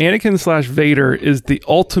 Anakin / Vader is the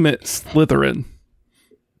ultimate Slytherin.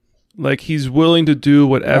 Like, he's willing to do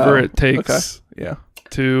whatever it takes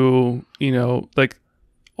to, like,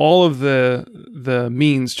 all of the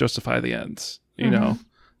means justify the ends, you know?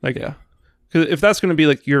 Like, because if that's going to be,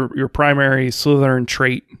 like, your primary Slytherin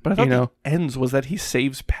trait, but I thought the ends was that he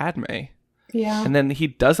saves Padme. Yeah. And then he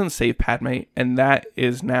doesn't save Padme, and that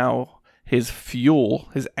is now his fuel,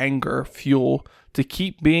 his anger fuel to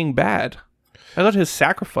keep being bad. I thought his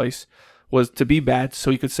sacrifice was to be bad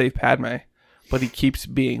so he could save Padme, but he keeps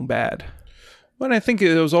being bad. Well, I think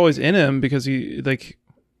it was always in him because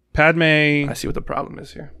Padme... I see what the problem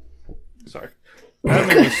is here. Sorry.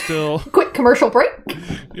 Padme was still... Quick commercial break.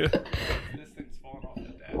 Yeah. This thing's falling off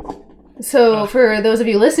the desk. So, for those of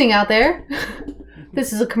you listening out there,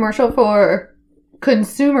 this is a commercial for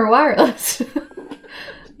Consumer Wireless.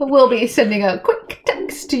 We'll be sending a quick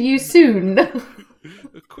text to you soon. A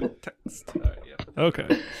quick text.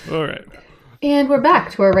 Okay. All right. And we're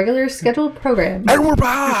back to our regular scheduled program. And we're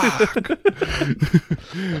back!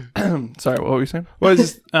 Sorry, what were you saying? Well,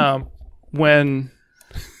 it's just, when...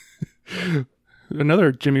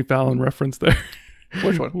 Another Jimmy Fallon reference there.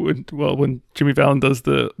 Which one? When Jimmy Fallon does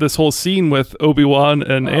this whole scene with Obi-Wan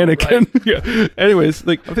and Anakin. Right. Yeah. Anyways,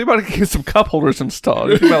 like I'm thinking about getting some cup holders installed.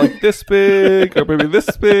 You're thinking about like this big or maybe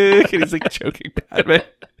this big, and he's like choking Padme.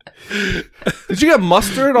 Did you get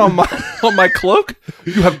mustard on my cloak?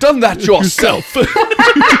 You have done that yourself.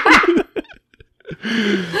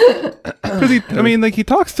 Because he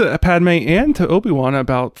talks to Padme and to Obi-Wan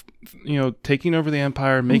about taking over the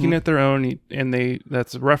Empire, making it their own, and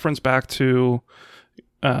that's a reference back to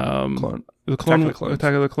the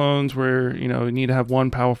Attack of the Clones, where you need to have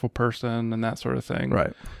one powerful person and that sort of thing.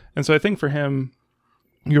 Right. And so I think for him,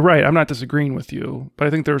 you're right. I'm not disagreeing with you, but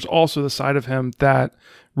I think there's also the side of him that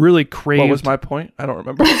really craved. What was my point? I don't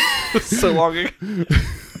remember. So long ago.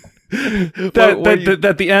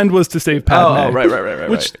 that the end was to save Padme. Oh, right.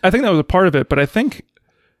 Which I think that was a part of it, but I think,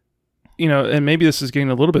 and maybe this is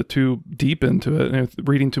getting a little bit too deep into it,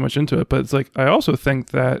 reading too much into it, but it's like, I also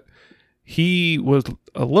think that he was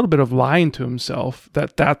a little bit of lying to himself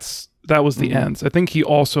that was the ends. I think he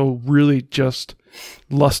also really just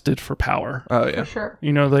lusted for power. Oh yeah. For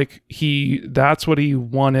sure. That's what he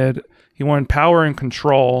wanted. He wanted power and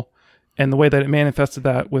control. And the way that it manifested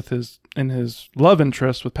that his love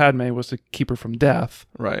interest with Padme was to keep her from death.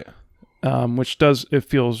 Right. Which it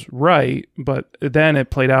feels right, but then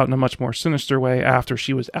it played out in a much more sinister way after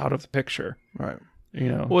she was out of the picture. Right.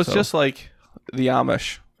 Well, it's just like the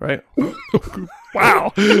Amish, right?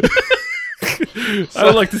 Wow. I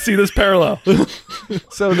would like to see this parallel.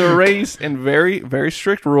 So they're raised in very, very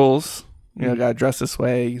strict rules. Gotta dress this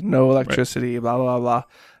way, no electricity, blah, blah, blah.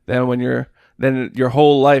 Then your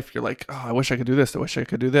whole life, you're like, oh, I wish I could do this. I wish I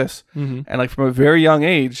could do this. Mm-hmm. And like from a very young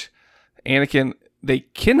age, Anakin, they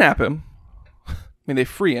kidnap him. They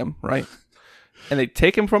free him, right? And they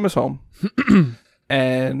take him from his home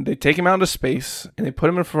and they take him out into space and they put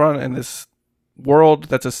him in this world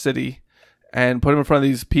that's a city and put him in front of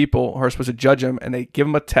these people who are supposed to judge him, and they give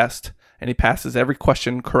him a test and he passes every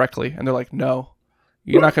question correctly. And they're like, no,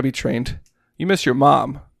 you're not going to be trained. You miss your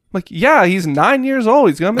mom. I'm like, yeah, he's 9 years old.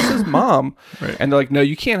 He's going to miss his mom. Right. And they're like, no,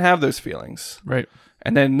 you can't have those feelings. Right.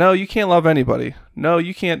 And then, no, you can't love anybody. No,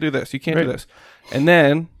 you can't do this. You can't do this. And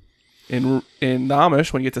then in the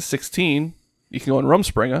Amish, when you get to 16, you can go in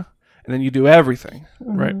Rumspringa, and then you do everything.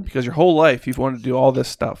 Right. Because your whole life, you've wanted to do all this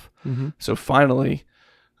stuff. Mm-hmm. So finally,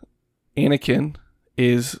 Anakin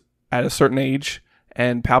is at a certain age,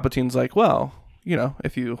 and Palpatine's like, well,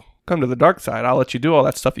 if you come to the dark side, I'll let you do all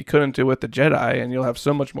that stuff you couldn't do with the Jedi, and you'll have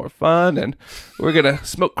so much more fun, and we're going to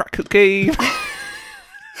smoke crack cocaine.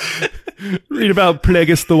 Read about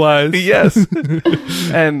Plagueis the Wise. Yes.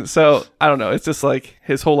 And so, I don't know. It's just like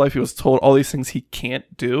his whole life he was told all these things he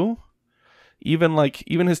can't do. Even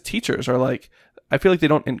his teachers are like, I feel like they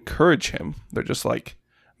don't encourage him. They're just like,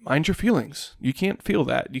 mind your feelings. You can't feel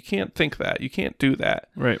that. You can't think that. You can't do that.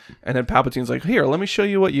 Right. And then Palpatine's like, here, let me show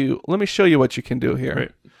you what you can do here.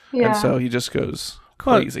 Right. Yeah. And so he just goes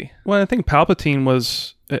crazy. Well, I think Palpatine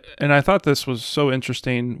was, and I thought this was so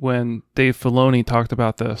interesting when Dave Filoni talked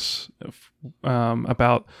about this,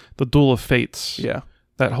 about the Duel of Fates. Yeah.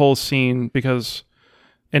 That whole scene,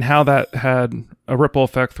 and how that had a ripple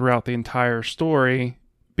effect throughout the entire story,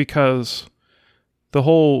 because that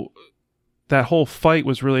whole fight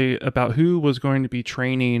was really about who was going to be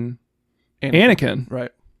training Anakin.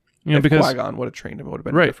 Right. Because Qui-Gon would have trained him, it would have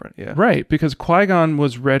been different. Yeah. Right. Because Qui-Gon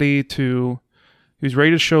was ready to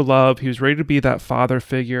show love. He was ready to be that father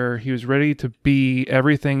figure. He was ready to be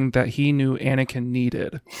everything that he knew Anakin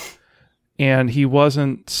needed. And he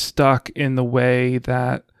wasn't stuck in the way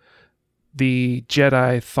that the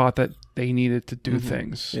Jedi thought that they needed to do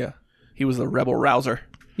things. Yeah. He was the rebel rouser.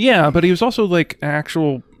 Yeah, but he was also like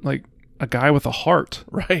a guy with a heart.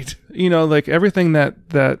 Right. Everything that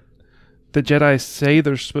the Jedi say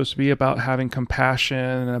they're supposed to be about having compassion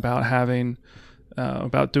and about having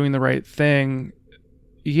about doing the right thing.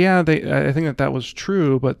 Yeah, I think that was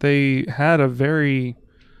true, but they had at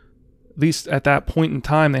least at that point in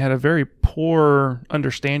time, they had a very poor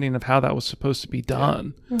understanding of how that was supposed to be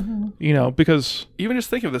done. Yeah. Mm-hmm. Because even just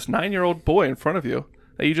think of this 9-year-old boy in front of you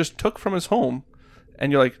that you just took from his home,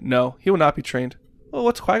 and you're like, no, he will not be trained. Well,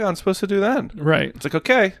 what's Qui-Gon supposed to do then? Right. It's like,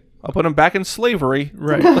 okay, I'll put him back in slavery.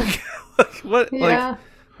 Right. What? Yeah. Like,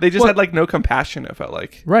 they just had no compassion, it felt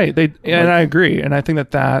like. Right. And I agree. And I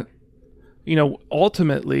think that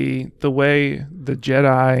ultimately the way the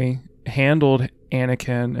Jedi handled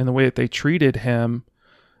Anakin and the way that they treated him,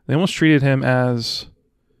 they almost treated him as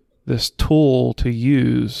this tool to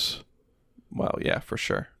use Well, yeah, for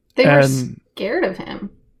sure. They were scared of him.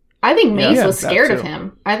 I think Mace was scared of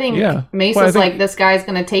him. I think Mace was like, this guy's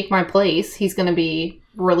going to take my place. He's going to be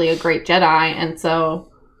really a great Jedi. And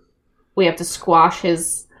so we have to squash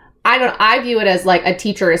his... I view it as like a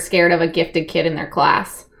teacher is scared of a gifted kid in their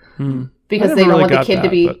class. Because they don't want the kid to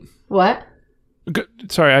be... What?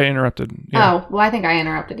 Sorry, I interrupted. Yeah. Oh, well, I think I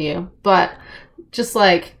interrupted you. But just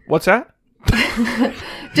like... What's that?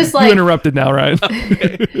 Just like... You interrupted now, right?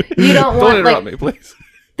 You don't want... Don't interrupt me, please.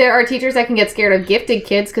 There are teachers that can get scared of gifted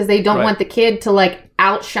kids because they don't want the kid to like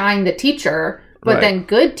outshine the teacher. But then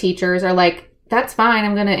good teachers are like, that's fine.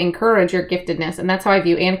 I'm going to encourage your giftedness. And that's how I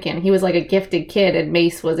view Anakin. He was like a gifted kid and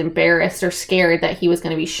Mace was embarrassed or scared that he was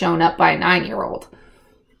going to be shown up by a 9-year-old.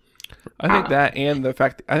 I think that and the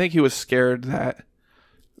fact, I think he was scared that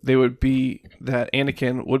that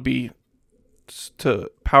Anakin would be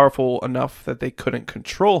powerful enough that they couldn't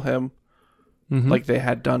control him. Like they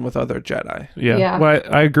had done with other Jedi. Yeah. Well,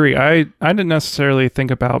 I agree. I didn't necessarily think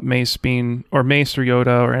about Mace or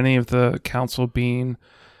Yoda or any of the council being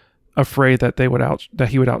afraid that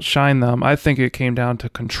he would outshine them. I think it came down to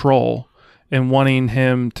control and wanting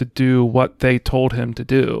him to do what they told him to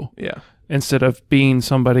do. Yeah. Instead of being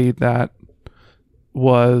somebody that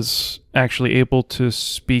was actually able to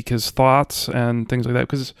speak his thoughts and things like that.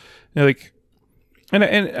 Because,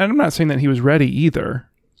 and I'm not saying that he was ready either.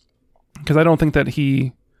 Because I don't think that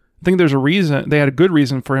I think there's a reason, they had a good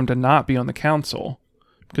reason for him to not be on the council.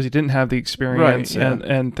 Because he didn't have the experience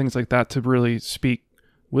and things like that to really speak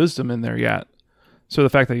wisdom in there yet. So the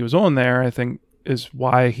fact that he was on there, I think, is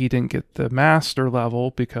why he didn't get the master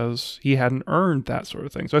level, because he hadn't earned that sort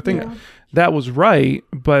of thing. So I think that was right,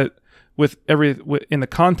 but in the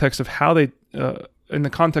context of how they, in the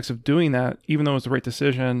context of doing that, even though it was the right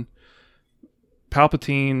decision,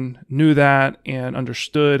 Palpatine knew that and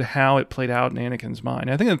understood how it played out in Anakin's mind.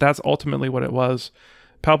 And I think that that's ultimately what it was.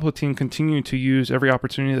 Palpatine continued to use every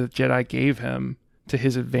opportunity that the Jedi gave him to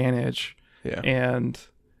his advantage. Yeah. And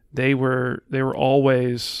they were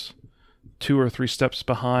always 2 or 3 steps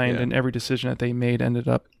behind, and every decision that they made ended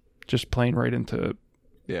up just playing right into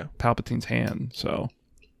Palpatine's hand. So,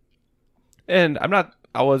 and it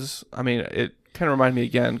kind of reminded me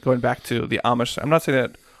again, going back to the Amish. I'm not saying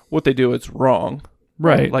that what they do is wrong.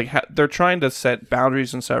 Right. Like they're trying to set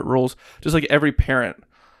boundaries and set rules, just like every parent.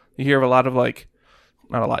 You hear of a lot of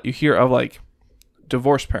not a lot. You hear of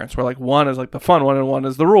divorced parents where one is the fun one and one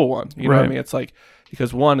is the rule one. You know what I mean? It's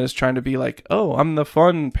because one is trying to be oh, I'm the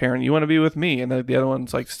fun parent, you want to be with me, and the other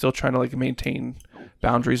one's still trying to maintain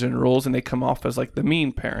boundaries and rules, and they come off as the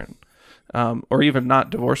mean parent. Or even not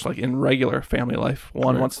divorced, in regular family life.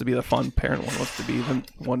 One wants to be the fun parent,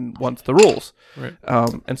 one wants the rules. Right.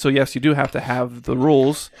 And so yes, you do have to have the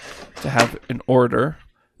rules to have an order.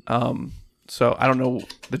 So I don't know,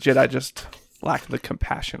 the Jedi just lacked the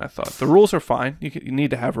compassion, I thought. The rules are fine. You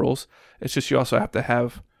need to have rules. It's just you also have to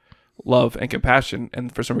have love and compassion.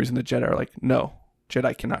 And for some reason, the Jedi are no,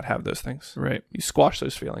 Jedi cannot have those things. Right. You squash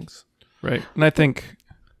those feelings. Right. And I think,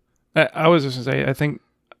 I was just going to say,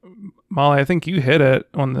 Molly, I think you hit it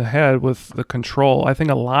on the head with the control. I think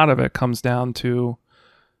a lot of it comes down to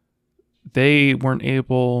they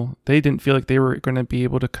didn't feel like they were going to be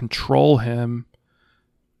able to control him.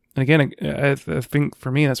 And again, I think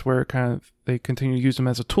for me, that's where they continue to use him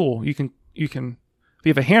as a tool. You can, if you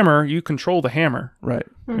have a hammer, you control the hammer. Right.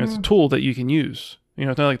 Mm-hmm. It's a tool that you can use.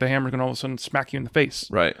 It's not like the hammer's going to all of a sudden smack you in the face.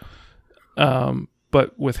 Right.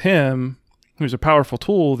 But with him, he was a powerful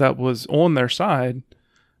tool that was on their side,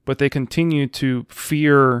 but they continued to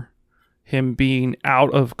fear him being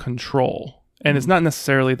out of control. And it's not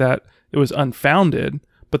necessarily that it was unfounded,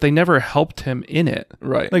 but they never helped him in it.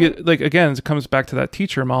 Right. Again, it comes back to that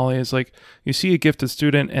teacher, Molly, is you see a gifted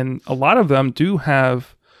student, and a lot of them do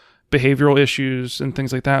have behavioral issues and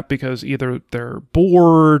things like that because either they're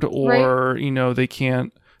bored or,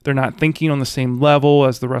 they're not thinking on the same level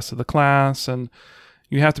as the rest of the class. And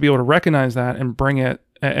you have to be able to recognize that and bring it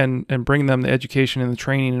and bring them the education and the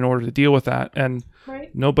training in order to deal with that. And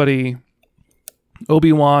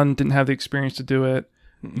Obi-Wan didn't have the experience to do it.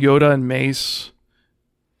 Yoda and Mace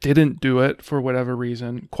didn't do it for whatever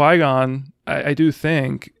reason. Qui-Gon, I do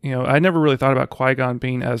think, I never really thought about Qui-Gon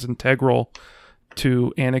being as integral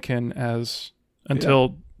to Anakin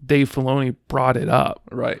until Dave Filoni brought it up.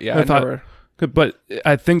 Right. Yeah. But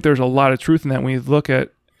I think there's a lot of truth in that when you look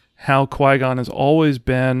at how Qui-Gon has always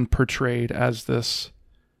been portrayed as this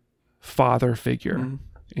father figure. Mm-hmm.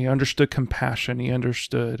 He understood compassion. He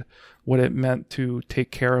understood what it meant to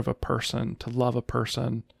take care of a person, to love a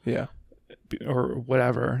person. Yeah. Or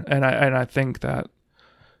whatever. And I think that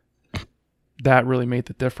really made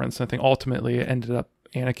the difference. I think ultimately it ended up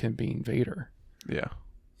Anakin being Vader. Yeah.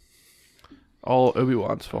 All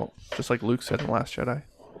Obi-Wan's fault, just like Luke said in The Last Jedi.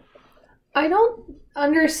 I don't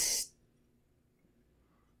understand.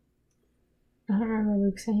 I don't remember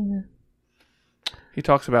Luke saying that. He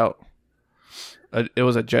talks about it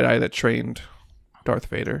was a Jedi that trained Darth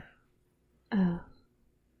Vader. Oh.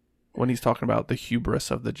 When he's talking about the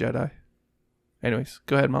hubris of the Jedi. Anyways,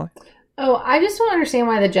 go ahead, Molly. Oh, I just don't understand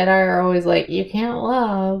why the Jedi are always like, you can't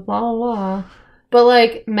love, blah, blah, blah. But,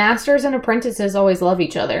 like, masters and apprentices always love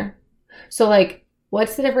each other. So, like,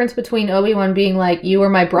 what's the difference between Obi-Wan being like, you were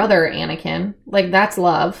my brother, Anakin? Like, that's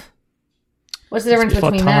love. What's the difference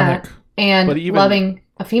between that and loving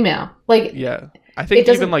a female? Like, yeah. I think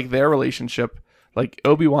even, like, their relationship, like,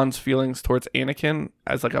 Obi-Wan's feelings towards Anakin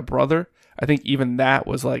as, like, a brother, I think even that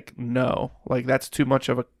was, like, no. Like, that's too much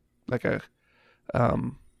of a, like, a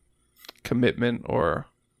commitment or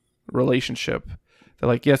relationship. They're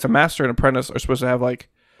like, yes, a master and apprentice are supposed to have, like,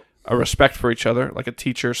 a respect for each other, like a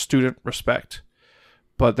teacher-student respect.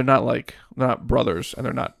 But they're not brothers and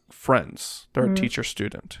they're not friends. They're a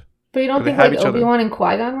teacher-student. But you don't think, like, Obi-Wan and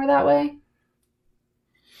Qui-Gon were that way?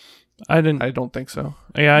 I don't think so.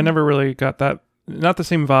 Yeah, I never really got that. Not the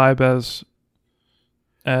same vibe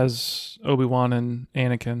as Obi-Wan and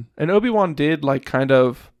Anakin. And Obi-Wan did, like, kind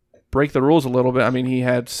of break the rules a little bit. I mean, he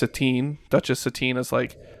had Satine, Duchess Satine, as,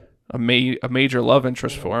 like, a major love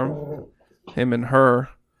interest for him and her.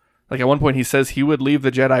 Like, at one point he says he would leave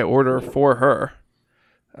the Jedi Order for her.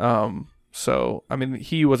 So, I mean,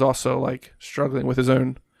 he was also, like, struggling with his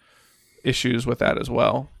own issues with that as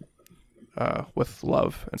well. With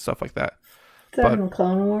love and stuff like that. Is that in the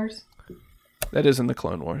Clone Wars? That is in the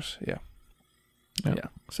Clone Wars, yeah. Yep. Yeah,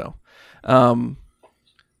 so.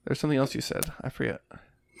 There's something else you said. I forget.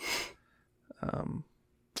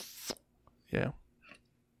 Yeah.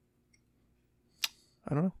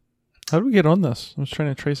 I don't know. How did we get on this? I was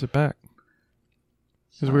trying to trace it back.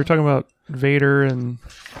 Because we were talking about Vader and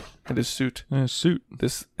his suit.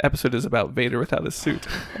 This episode is about Vader without his suit.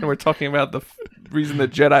 And we're talking about the reason the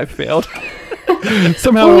Jedi failed.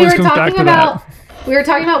 Somehow it always comes back to that. We were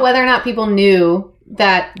talking about whether or not people knew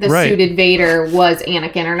that the suited Vader was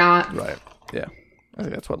Anakin or not. Right. Yeah. I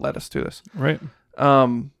think that's what led us to this. Right.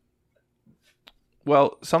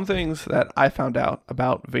 Well, some things that I found out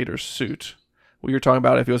about Vader's suit. We were talking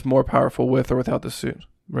about if he was more powerful with or without the suit.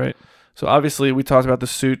 Right. So obviously we talked about the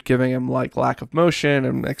suit giving him, like, lack of motion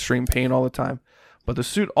and extreme pain all the time. But the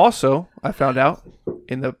suit also, I found out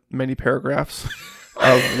in the many paragraphs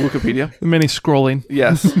of Wikipedia. The many scrolling.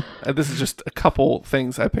 Yes. This is just a couple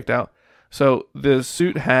things I picked out. So the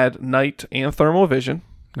suit had night and thermal vision.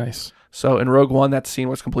 Nice. So in Rogue One, that scene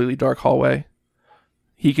was completely dark hallway.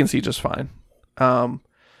 He can see just fine.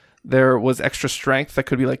 There was extra strength that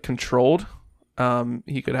could be, like, controlled.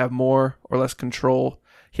 He could have more or less control.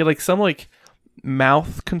 He had, like, some, like,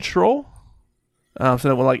 mouth control. So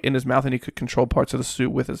that, like, in his mouth, and he could control parts of the suit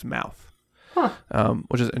with his mouth. Huh.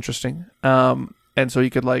 Which is interesting. And so he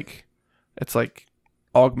could, like, it's like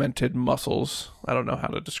augmented muscles. I don't know how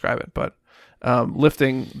to describe it, but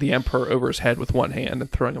lifting the Emperor over his head with one hand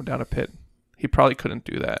and throwing him down a pit. He probably couldn't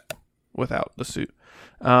do that without the suit.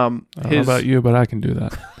 I don't know about you, but I can do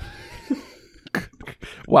that.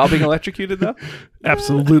 While being electrocuted, though?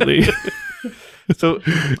 Absolutely. So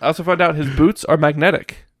I also found out his boots are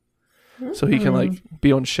magnetic. So he can, like,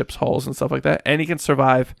 be on ship's hulls and stuff like that. And he can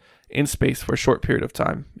survive in space for a short period of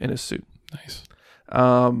time in his suit. Nice.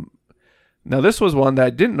 Now, this was one that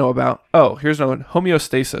I didn't know about. Oh, here's another one.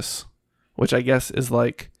 Homeostasis, which I guess is,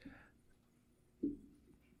 like,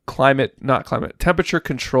 temperature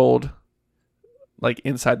controlled, like,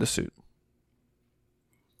 inside the suit.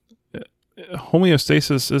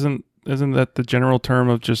 Homeostasis isn't that the general term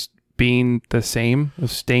of just being the same, of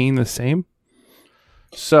staying the same?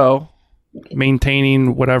 So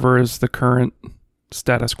maintaining whatever is the current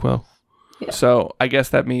status quo. Yeah. So I guess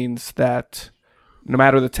that means that no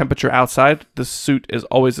matter the temperature outside, the suit is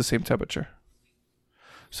always the same temperature.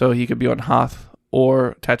 So he could be on Hoth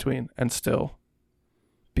or Tatooine and still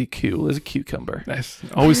be cool as a cucumber. Nice.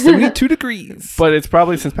 Always 72 degrees. But it's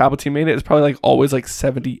probably, since Palpatine made it, it's probably, like, always, like,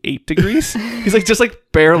 78 degrees. He's, like, just, like,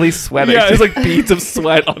 barely sweating. Yeah. Just, like, beads of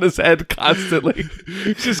sweat on his head constantly.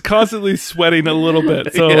 He's just constantly sweating a little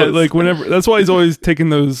bit. So, yes. like, whenever, that's why he's always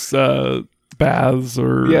taking those baths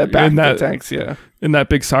or back in that tanks, in that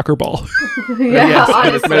big soccer ball. Yeah,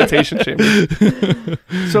 in his meditation chamber.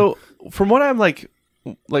 So, from what I'm, like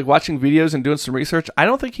watching videos and doing some research, I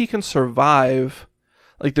don't think he can survive.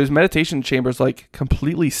 Like, those meditation chambers, like,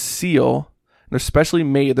 completely seal. They're specially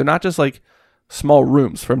made. They're not just, like, small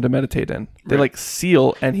rooms for him to meditate in. They, like,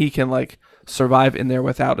 seal, and he can, like, survive in there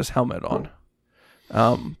without his helmet on.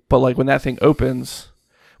 But like when that thing opens,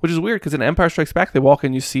 which is weird because in Empire Strikes Back they walk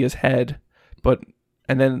in, you see his head,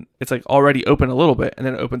 and then it's like already open a little bit, and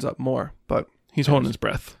then it opens up more. But he's holding his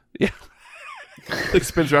breath. Yeah, like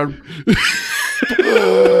spins around.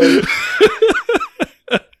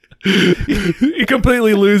 He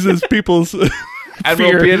completely loses people's.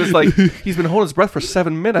 Admiral Piet is like, he's been holding his breath for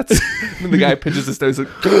 7 minutes. And then the guy pinches his nose like,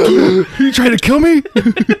 you trying to kill me?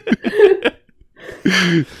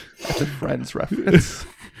 That's a Friends reference.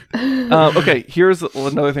 Okay, here's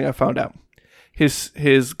another thing I found out.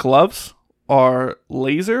 His gloves are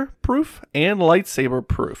laser proof and lightsaber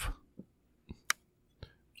proof.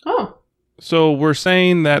 Oh. So we're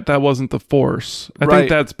saying that wasn't the Force. I think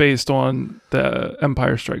that's based on the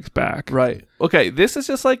Empire Strikes Back. Right. Okay, this is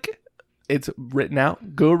just like, it's written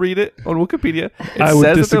out. Go read it on Wikipedia. It I would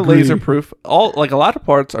says disagree. that they're laser proof. All like a lot of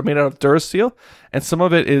parts are made out of Durasteel, and some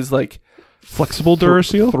of it is like Flexible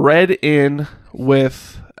Durasteel? thread in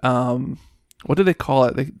with what do they call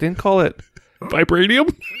it? They didn't call it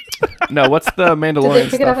Vibranium? no. What's the Mandalorian? Did they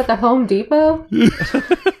pick it up at the Home Depot?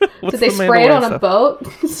 What's Did they the spray it Mandalorian on a stuff? boat?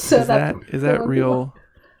 So Is that real?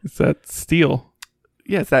 Is that steel?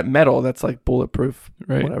 Yeah, it's that metal that's like bulletproof,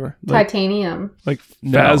 Right. Whatever. Like, Titanium, like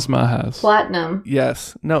No. Phasma has. platinum.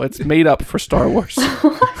 Yes. No, it's made up for Star Wars.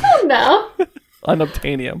 Oh no.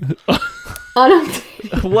 Unobtainium.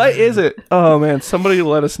 Unobtainium. What is it? Oh man, somebody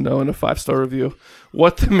let us know in a 5-star review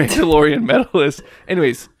what the Mandalorian metal is.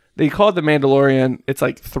 Anyways, they call it the Mandalorian. It's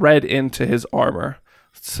like thread into his armor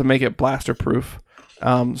to make it blaster proof.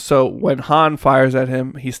 So when Han fires at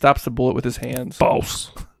him, he stops the bullet with his hands.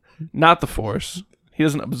 False. Not the Force. He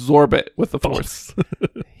doesn't absorb it with the Force.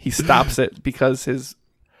 He stops it because his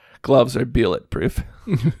gloves are bullet proof.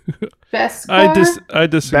 Beskar? I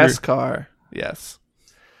disagree. Beskar, yes.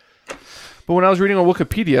 But when I was reading on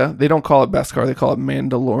Wikipedia, they don't call it Beskar. They call it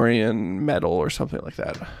Mandalorian metal or something like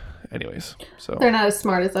that. Anyways, so They're not as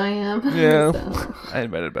smart as I am. yeah, So, I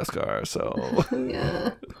invented Beskar, so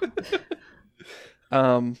yeah.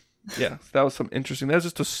 yeah, that was some interesting. That was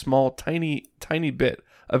just a small, tiny bit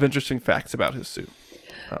of interesting facts about his suit.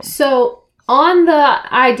 So on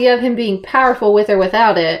the idea of him being powerful with or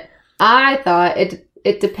without it, I thought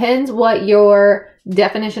it depends what your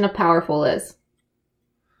definition of powerful is.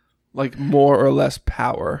 Like more or less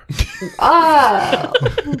power. Oh.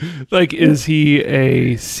 Like, is he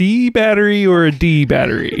a C battery or a D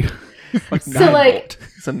battery? Like So, 9 like, volt.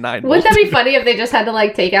 It's a 9 Wouldn't volt. that be funny if they just had to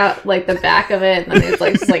like take out like the back of it and then it's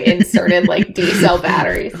like just like inserted like D cell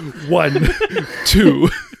batteries? 1, 2,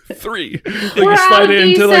 3. Like We're you out slide of it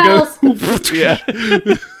D into cells. Yeah.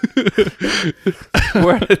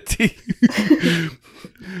 We're at a T.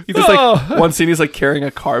 He's just like one scene. He's like carrying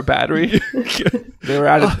a car battery. They were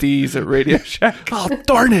out of D's at Radio Shack. Oh,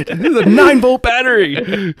 darn it. This is a 9-volt battery.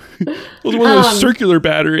 It was one of those circular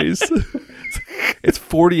batteries. It's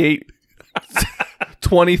 48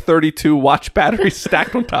 2032 watch batteries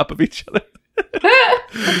stacked on top of each other.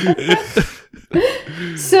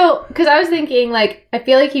 So, because I was thinking, like, I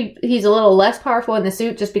feel like he's a little less powerful in the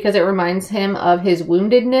suit just because it reminds him of his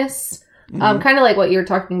woundedness. Kind of like what you're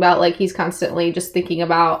talking about, like he's constantly just thinking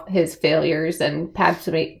about his failures and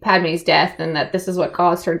Padme's death and that this is what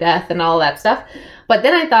caused her death and all that stuff. But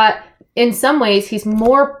then I thought, in some ways, he's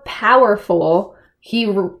more powerful. He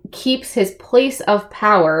keeps his place of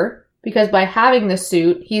power because by having the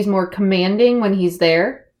suit, he's more commanding when he's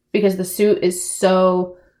there because the suit is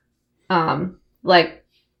so,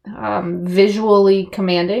 visually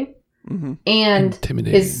commanding. Mm-hmm. And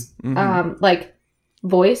Intimidating. his,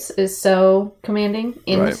 voice is so commanding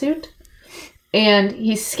in the suit. And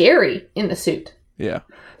he's scary in the suit. Yeah.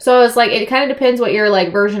 So it's like, it kind of depends what your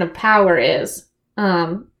like version of power is.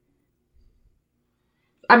 I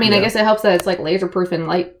guess it helps that it's like laser proof and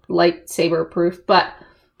lightsaber proof, but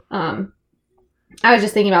I was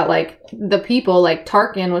just thinking about like the people, like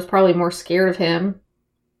Tarkin was probably more scared of him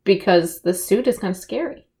because the suit is kind of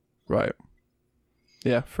scary. Right.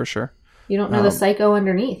 Yeah, for sure. You don't know the psycho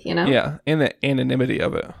underneath, you know? Yeah, and the anonymity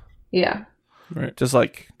of it. Yeah. Right. Just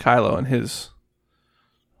like Kylo and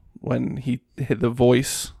when he hit the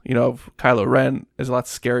voice, of Kylo Ren is a lot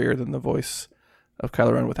scarier than the voice of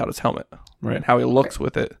Kylo Ren without his helmet. Right. And how he looks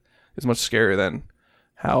with it is much scarier than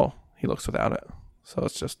how he looks without it. So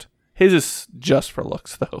it's just, his is just for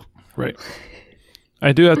looks though. Right.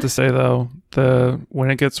 I do have to say though, when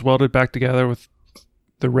it gets welded back together with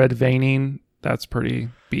the red veining, that's pretty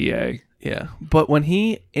BA. Yeah. But when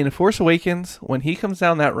in Force Awakens, when he comes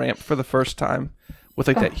down that ramp for the first time with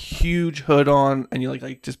like that huge hood on and you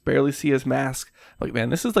like just barely see his mask, like,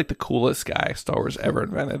 man, this is like the coolest guy Star Wars ever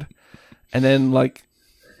invented. And then like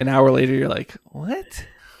an hour later, you're like, what?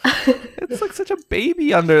 It's like such a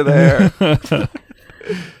baby under there.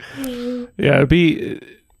 Yeah, it'd be.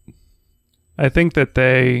 I think that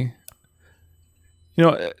they,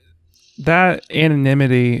 that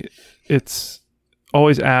anonymity, it's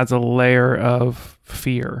always adds a layer of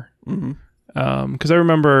fear. Mm-hmm. Because I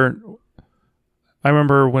remember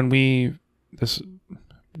when we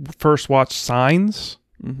first watched Signs,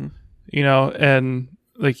 Mm-hmm. and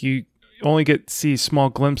like you only see small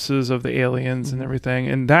glimpses of the aliens and everything,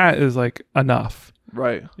 and that is like enough,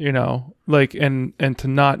 Right. like and to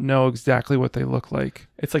not know exactly what they look like.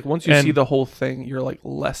 It's like once you see the whole thing, you're like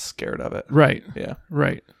less scared of it. Right. Yeah.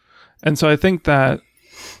 Right. And so I think that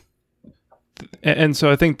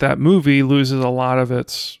movie loses a lot of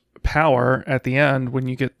its power at the end when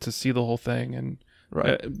you get to see the whole thing, and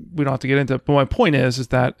Right. we don't have to get into it. But my point is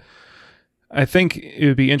that I think it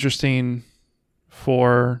would be interesting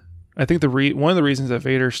I think one of the reasons that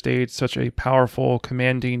Vader stayed such a powerful,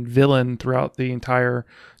 commanding villain throughout the entire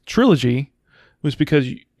trilogy was because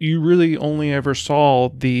you really only ever saw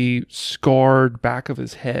the scarred back of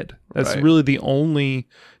his head. That's Right. really the only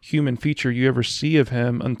human feature you ever see of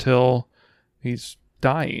him until he's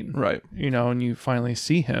dying. Right. And you finally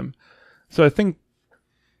see him. So I think,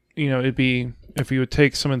 it'd be, if you would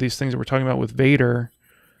take some of these things that we're talking about with Vader,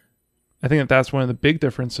 I think that's one of the big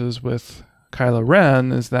differences with Kylo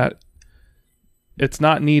Ren is that it's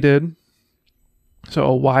not needed.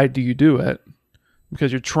 So why do you do it?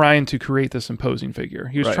 Because you're trying to create this imposing figure.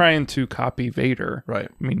 He was Right. trying to copy Vader. Right.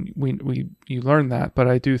 I mean, you learn that, but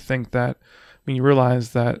I do think that when you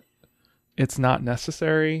realize that it's not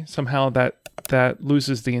necessary, somehow that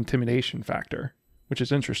loses the intimidation factor, which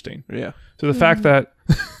is interesting. Yeah. So the fact that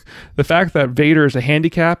Vader is a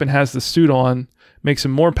handicap and has the suit on makes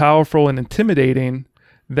him more powerful and intimidating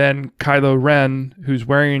than Kylo Ren, who's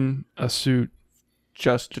wearing a suit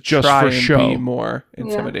Just to Just try for and show. be more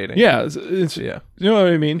intimidating. Yeah, it's Yeah. you know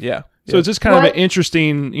what I mean? Yeah. So it's just kind of What? an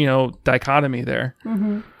interesting, dichotomy there.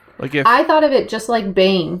 Like if I thought of it just like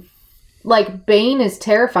Bane. Like Bane is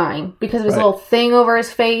terrifying because of his Right. little thing over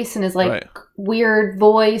his face and his like Right. weird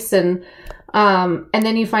voice, and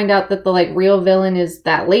then you find out that the like real villain is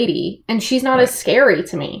that lady, and she's not Right. as scary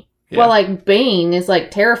to me. Yeah. Well, like Bane is like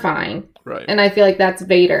terrifying, Right. and I feel like that's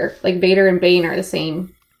Vader. Like Vader and Bane are the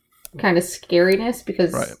same kind of scariness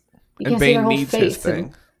because Right. you and can't see their Bane whole needs his face. thing.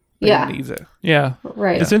 And, Bane yeah, needs it. Yeah.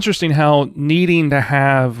 right. It's interesting how needing to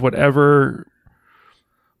have whatever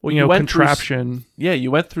Well, you went through contraption. you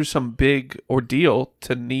went through some big ordeal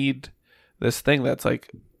to need this thing that's like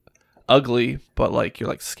ugly, but like you're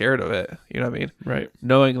like scared of it. You know what I mean? Right.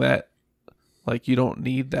 Knowing that like you don't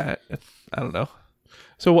need that. I don't know.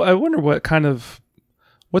 So I wonder what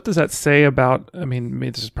does that say about, I mean,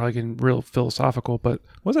 maybe this is probably getting real philosophical, but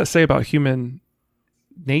what does that say about human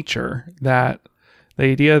nature, that the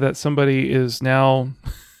idea that somebody is now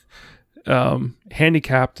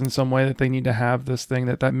handicapped in some way, that they need to have this thing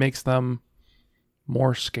that makes them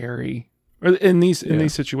more scary, or in these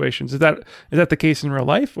situations? Is that the case in real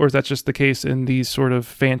life, or is that just the case in these sort of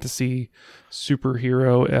fantasy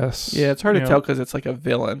superhero-esque? Yeah, it's hard to tell because it's like a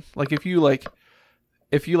villain. Like if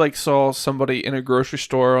you saw somebody in a grocery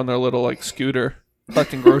store on their little like scooter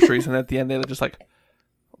collecting groceries, and at the end they just like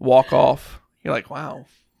walk off, you're like, wow.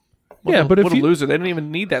 What a loser. They don't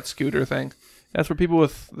even need that scooter thing. That's for people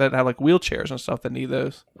that have like wheelchairs and stuff that need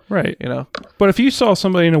those. Right. But if you saw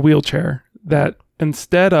somebody in a wheelchair that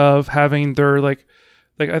instead of having their like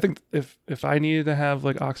I think if I needed to have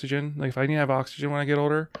like oxygen, like if I need to have oxygen when I get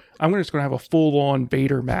older, I'm just going to have a full-on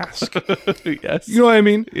Vader mask. Yes. You know what I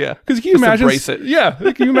mean? Yeah. Because can you Just imagine? embrace it. Yeah.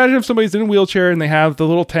 Can you imagine if somebody's in a wheelchair and they have the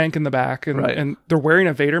little tank in the back and, Right. and they're wearing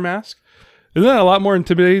a Vader mask? Isn't that a lot more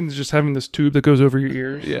intimidating than just having this tube that goes over your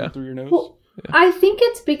ears and through your nose? Well, I think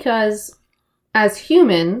it's because as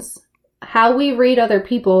humans, how we read other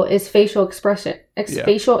people is facial expression.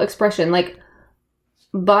 Facial expression. Like,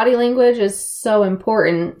 body language is so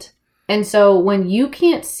important. And so when you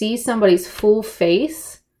can't see somebody's full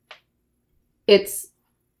face, it's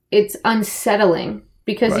unsettling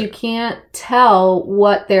because Right. you can't tell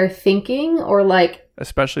what they're thinking or like...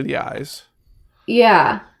 Especially the eyes.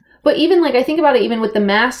 Yeah. But even like, I think about it even with the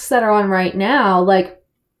masks that are on right now, like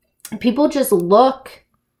people just look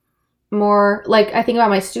more, like I think about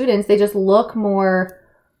my students, they just look more,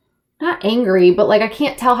 not angry, but like I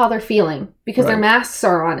can't tell how they're feeling because their Right. masks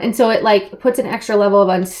are on. And so it like puts an extra level of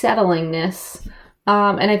unsettlingness.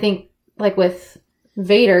 And I think like with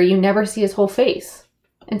Vader, you never see his whole face.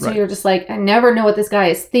 And so Right. you're just like, I never know what this guy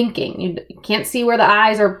is thinking. You can't see where the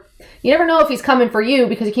eyes are. You never know if he's coming for you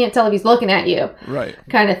because you can't tell if he's looking at you. Right.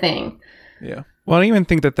 Kind of thing. Yeah. Well, I don't even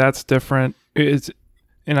think that that's different. It's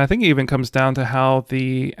And I think it even comes down to how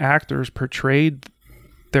the actors portrayed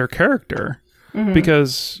their character. Mm-hmm.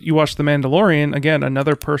 Because you watch The Mandalorian, again,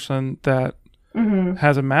 another person that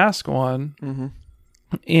has a mask on.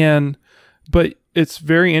 Mm-hmm. But it's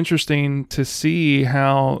very interesting to see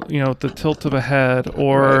how, the tilt of a head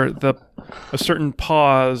or a certain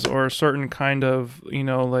pause or a certain kind of,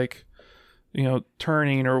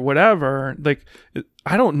 turning or whatever. Like,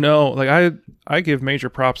 I don't know. Like, I give major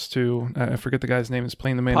props to, I forget the guy's name is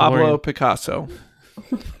playing the Mandalorian. Pablo Picasso.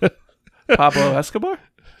 Pablo Escobar?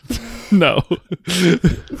 No.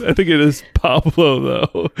 I think it is Pablo,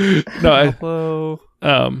 though. No, Pablo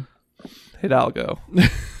Hidalgo.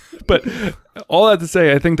 But all that to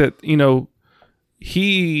say, I think that,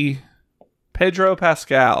 Pedro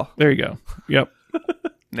Pascal. There you go. Yep.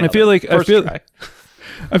 I feel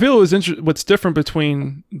it was interesting. What's different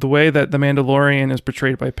between the way that the Mandalorian is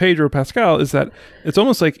portrayed by Pedro Pascal is that it's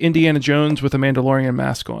almost like Indiana Jones with a Mandalorian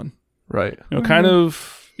mask on. Right. Kind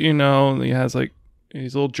of, he has like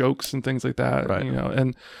these little jokes and things like that,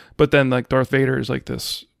 right. But then like Darth Vader is like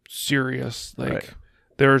this serious, like right.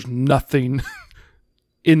 There's nothing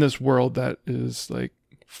in this world that is like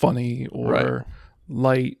funny or right.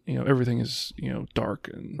 light, everything is, dark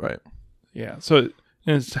and right. Yeah. So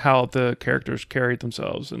it's how the characters carried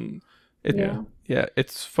themselves and yeah.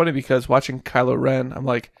 It's funny because watching Kylo Ren, I'm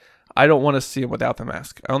like, I don't want to see him without the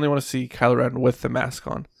mask. I only want to see Kylo Ren with the mask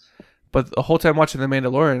on. But the whole time watching The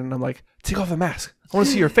Mandalorian, I'm like, take off the mask. I want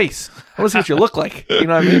to see your face. I want to see what you look like. You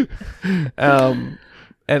know what I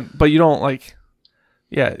mean? But you don't like,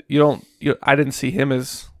 I didn't see him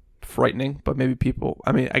as frightening, but maybe people,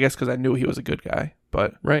 I mean, I guess because I knew he was a good guy,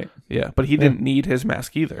 but right. Yeah, but he didn't need his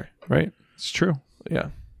mask either. Right. It's true. Yeah.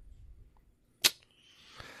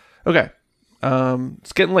 Okay.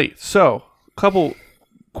 It's getting late. So, we'll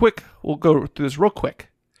go through this real quick.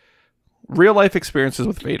 Real life experiences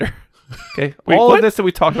with Vader. Okay. Wait, all what? of this that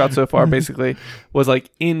we talked about so far basically was like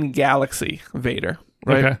in galaxy Vader,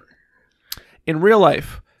 right? Okay. In real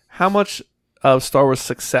life, how much of Star Wars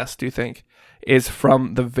success do you think is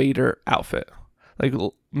from the Vader outfit? Like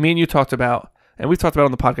me and you talked about, and we've talked about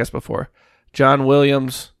on the podcast before, John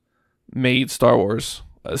Williams made Star Wars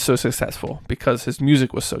so successful because his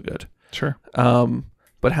music was so good. Sure.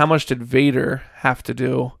 But how much did Vader have to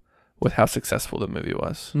do with how successful the movie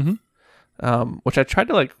was? Mm-hmm. Which I tried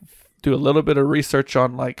to like do a little bit of research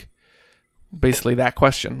on, like basically that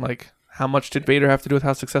question, like how much did Vader have to do with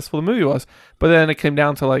how successful the movie was? But then it came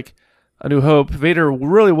down to like A New Hope. Vader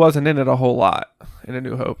really wasn't in it a whole lot in A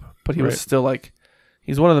New Hope, but he was still like,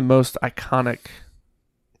 he's one of the most iconic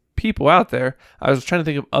people out there. I was trying to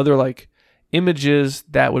think of other like images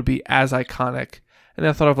that would be as iconic, and then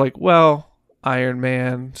I thought of like, well, Iron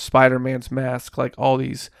Man, Spider-Man's mask, like all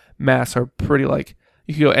these masks are pretty like,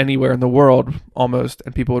 you could go anywhere in the world almost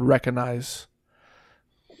and people would recognize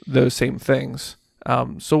those same things.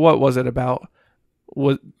 So what was it about?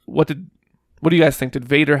 What do you guys think? Did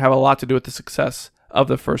Vader have a lot to do with the success of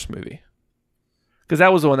the first movie? Because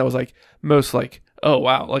that was the one that was like most like, oh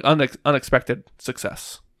wow, like unexpected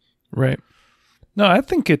success. Right. No, I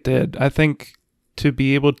think it did. I think to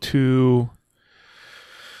be able to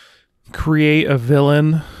create a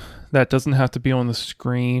villain that doesn't have to be on the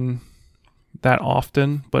screen that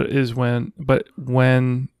often, but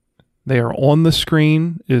when they are on the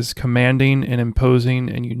screen is commanding and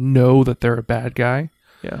imposing, and you know that they're a bad guy.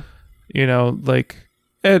 Yeah. Like,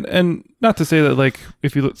 and not to say that like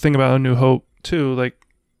if you think about A New Hope too, like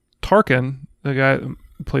Tarkin, the guy who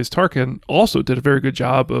plays Tarkin, also did a very good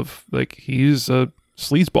job of like he's a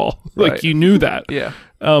sleazeball. Like right. You knew that. Yeah.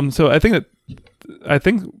 So I think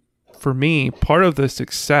for me, part of the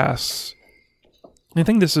success, I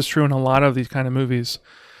think this is true in a lot of these kind of movies,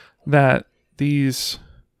 that the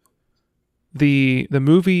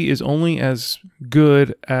movie is only as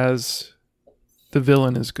good as the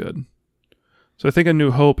villain is good. So I think A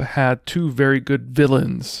New Hope had two very good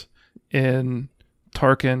villains in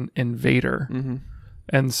Tarkin and Vader. Mm-hmm.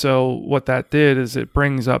 And so what that did is it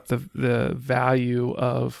brings up the value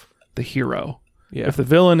of the hero. Yeah. If the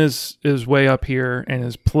villain is way up here and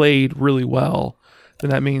is played really well, then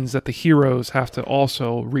that means that the heroes have to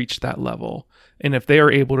also reach that level. And if they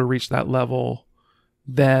are able to reach that level,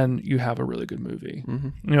 then you have a really good movie.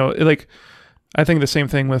 Mm-hmm. Like I think the same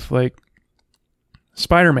thing with like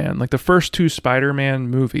Spider-Man, like the first two Spider-Man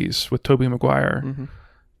movies with Tobey Maguire. Mm-hmm.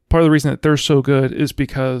 Part of the reason that they're so good is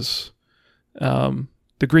because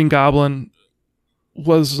the Green Goblin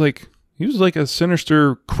was like, he was like a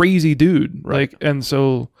sinister, crazy dude. Right. Like, and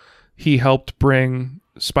so he helped bring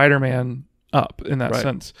Spider-Man up in that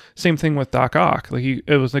sense. Same thing with Doc Ock. Like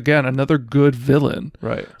it was again another good villain.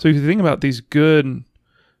 Right. So if you think about these good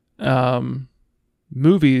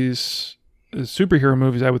movies, superhero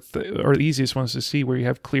movies, are the easiest ones to see where you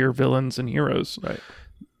have clear villains and heroes. Right.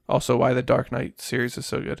 Also, why the Dark Knight series is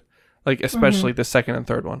so good. Like, especially the second and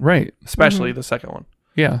third one. Right. Especially the second one.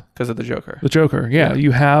 Yeah. Because of the Joker. The Joker. Yeah.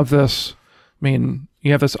 You have this,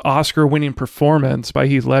 you have this Oscar-winning performance by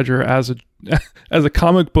Heath Ledger as a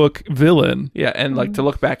comic book villain. Yeah, and like to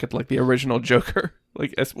look back at like the original Joker,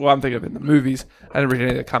 like I'm thinking of in the movies. I didn't read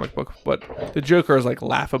any of the comic book, but the Joker is like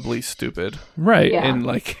laughably stupid. Right. Yeah. And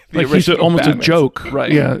like the Like he's original almost Batman's. a joke.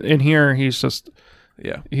 Right. Yeah. And here he's just,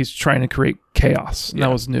 Yeah. he's trying to create chaos. And Yeah.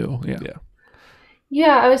 that was new. Yeah. Yeah.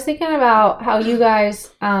 Yeah, I was thinking about how you guys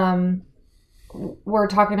were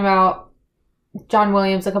talking about John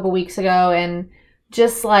Williams a couple weeks ago, and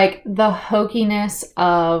just like the hokiness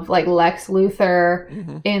of like Lex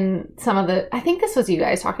Luthor in some of the. I think this was you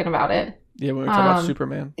guys talking about it. Yeah, when we were talking about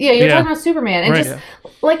Superman. Yeah, you're Yeah. talking about Superman, and Right. just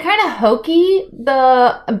like kind of hokey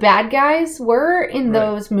the bad guys were in Right.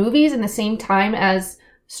 those movies in the same time as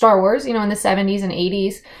Star Wars, in the 70s and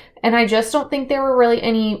 80s. And I just don't think there were really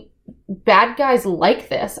any bad guys like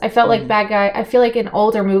this. I felt like I feel like in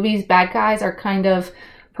older movies, bad guys are kind of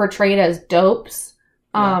portrayed as dopes,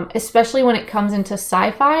 especially when it comes into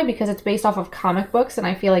sci-fi, because it's based off of comic books. And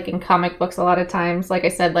I feel like in comic books, a lot of times, like I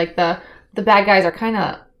said, like the bad guys are kind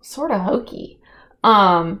of sort of hokey.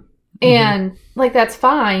 And like, that's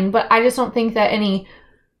fine, but I just don't think that any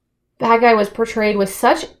bad guy was portrayed with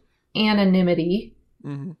such anonymity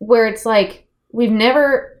where it's like, we've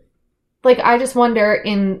never, like, I just wonder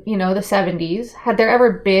in, the 70s, had there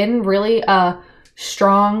ever been really a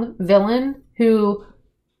strong villain who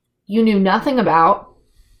you knew nothing about?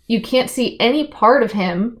 You can't see any part of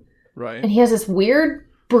him. Right. And he has this weird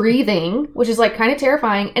breathing, which is like kind of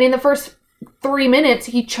terrifying. And in the first 3 minutes,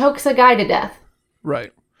 he chokes a guy to death.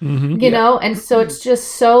 Right. You know? And so it's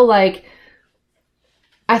just so like,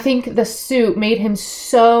 I think the suit made him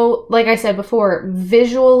so, like I said before,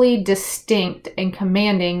 visually distinct and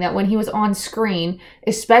commanding that when he was on screen,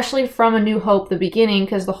 especially from A New Hope, the beginning,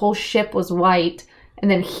 because the whole ship was white, and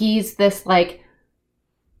then he's this like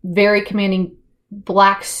very commanding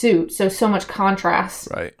black suit, so much contrast.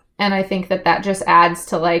 Right. And I think that just adds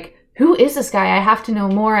to like, who is this guy? I have to know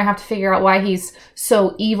more. I have to figure out why he's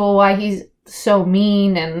so evil, why he's so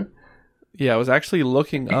mean. And Yeah, I was actually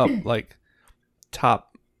looking up like top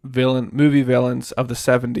movie villains of the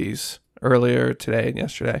 70s earlier today and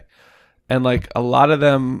yesterday, and like a lot of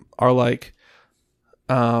them are like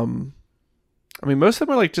most of them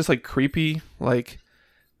are like just like creepy, like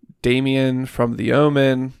Damien from The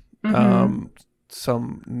Omen,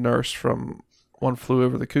 some nurse from One Flew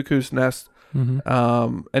Over the Cuckoo's Nest,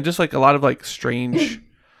 and just like a lot of like strange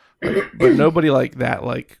but nobody like that,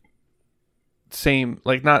 like same,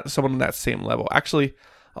 like not someone on that same level. Actually,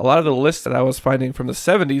 a lot of the lists that I was finding from the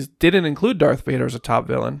 70s didn't include Darth Vader as a top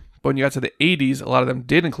villain. But when you got to the 80s, a lot of them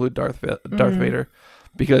did include Darth Vader,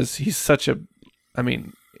 because he's such a,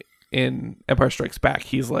 in Empire Strikes Back,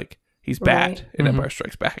 he's bad in Empire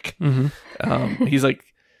Strikes Back. He's like,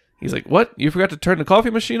 what? You forgot to turn the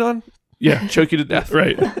coffee machine on? Yeah, choke you to death.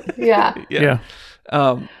 Right. yeah.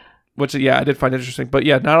 Which, I did find interesting. But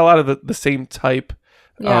yeah, not a lot of the same type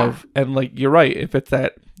of, and like, you're right. If it's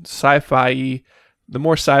that sci-fi, the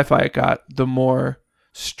more sci-fi it got, the more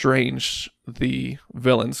strange the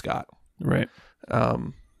villains got. Right.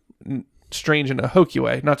 Strange in a hokey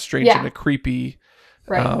way, not strange in a creepy,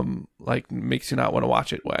 like makes you not want to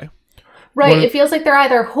watch it way. Right. It feels like they're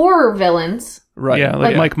either horror villains. Right. Yeah,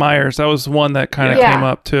 like Mike Myers. That was one that kind of came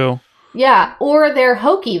up too. Yeah, or they're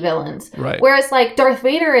hokey villains. Right. Whereas like Darth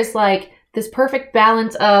Vader is like this perfect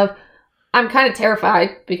balance of, I'm kind of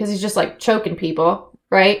terrified because he's just like choking people,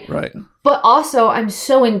 right? Right. But also I'm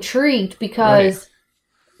so intrigued because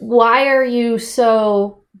why are you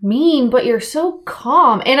so mean, but you're so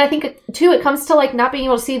calm? And I think too, it comes to like not being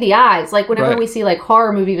able to see the eyes. Like whenever we see like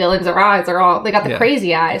horror movie villains, their eyes are all, they got the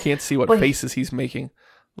crazy eyes. You can't see what faces he's making.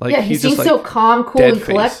 Like he he's seems just, so like, calm, cool, and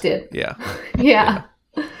collected. Yeah. Yeah.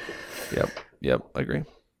 Yep, I agree.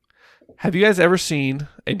 Have you guys ever seen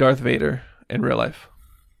a Darth Vader in real life?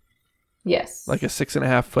 Yes. Like a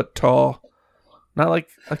 6.5 foot tall, not like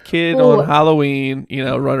a kid on Halloween,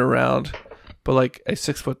 running around, but like a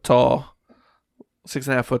 6 foot tall,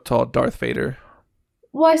 6.5 foot tall Darth Vader.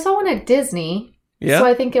 Well, I saw one at Disney. Yeah. So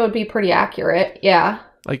I think it would be pretty accurate. Yeah.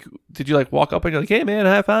 Like, did you like walk up and you're like, hey man,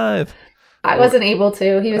 high five? I wasn't able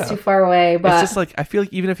to. He was too far away. But it's just like, I feel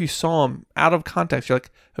like even if you saw him out of context, you're like,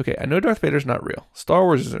 okay, I know Darth Vader's not real. Star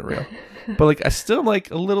Wars isn't real. But like, I still am like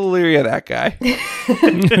a little leery of that guy. I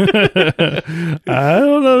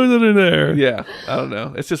don't know who's in there. Yeah, I don't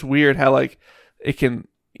know. It's just weird how like it can,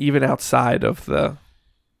 even outside of the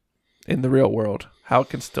in the real world, how it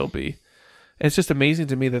can still be. And it's just amazing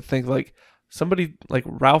to me to think like somebody like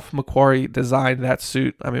Ralph McQuarrie designed that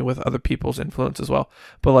suit. I mean, with other people's influence as well.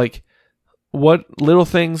 But like, what little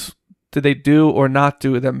things did they do or not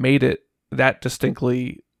do that made it that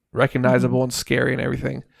distinctly recognizable and scary and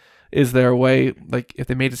everything? Is there a way, like, if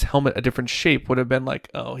they made his helmet a different shape, would have been like,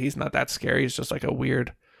 oh, he's not that scary. He's just like a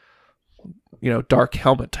weird, dark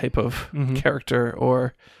helmet type of character,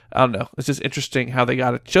 or I don't know. It's just interesting how they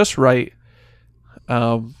got it just right.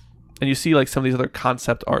 And you see like some of these other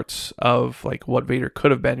concept arts of like what Vader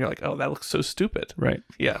could have been. You're like, oh, that looks so stupid. Right.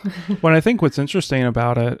 Yeah. Well, I think what's interesting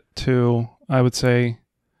about it too, I would say,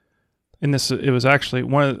 it was actually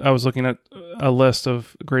I was looking at a list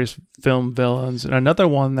of greatest film villains, and another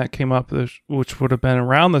one that came up, which would have been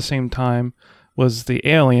around the same time, was the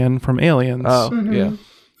alien from Aliens. Oh, yeah.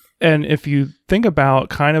 And if you think about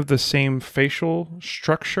kind of the same facial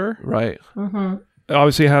structure, right. It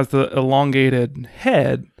obviously has the elongated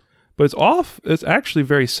head, but it's actually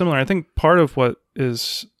very similar. I think part of what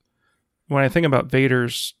is, when I think about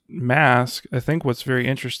Vader's mask, I think what's very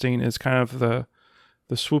interesting is kind of the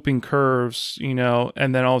swooping curves,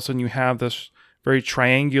 and then all of a sudden you have this very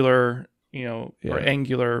triangular, or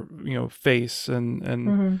angular, face,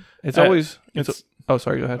 and it's always oh,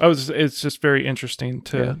 sorry, go ahead. It's just very interesting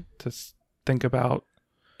to think about.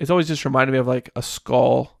 It's always just reminded me of like a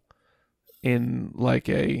skull in like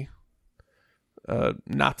a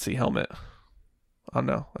Nazi helmet. I don't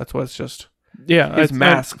know. That's what it's just. Yeah, his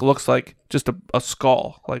mask looks like just a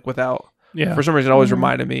skull, like without. Yeah. For some reason, it always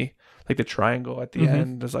reminded me. Like the triangle at the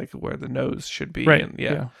end is like where the nose should be. Right. And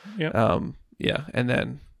yeah. And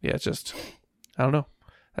then, it's just, I don't know.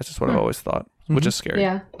 That's just what I've always thought, which is scary.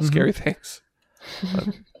 Yeah. Scary things. But,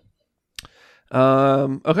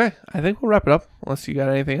 okay. I think we'll wrap it up unless you got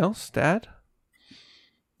anything else, Dad.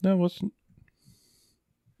 No, it wasn't.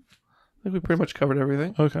 I think we pretty much covered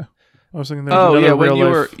everything. Okay. I was thinking there was another when you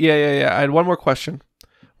life. were, I had one more question.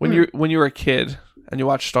 When you were a kid and you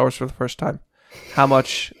watched Star Wars for the first time, how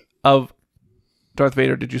much of Darth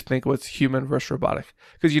Vader did you think was human versus robotic?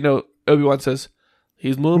 Because Obi-Wan says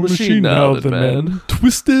he's more machine now than man,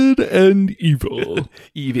 twisted and evil.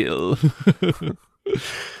 Evil.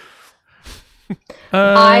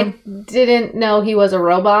 I didn't know he was a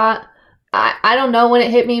robot. I don't know when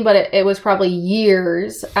it hit me, but it was probably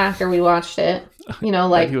years after we watched it.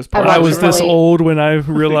 I was this old when I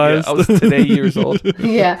realized. I was today years old.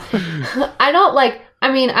 Yeah. I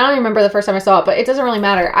don't even remember the first time I saw it, but it doesn't really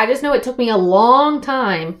matter. I just know it took me a long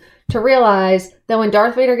time to realize that when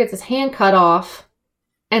Darth Vader gets his hand cut off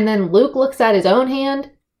and then Luke looks at his own hand,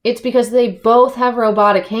 it's because they both have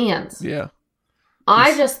robotic hands. Yeah.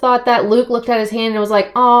 I just thought that Luke looked at his hand and was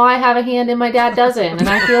like, oh, I have a hand and my dad doesn't, and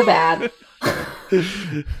I feel bad.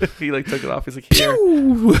 He took it off. He's like, here.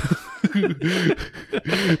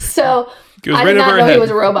 So I did not know he was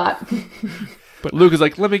a robot. But Luke is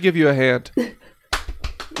like, let me give you a hand.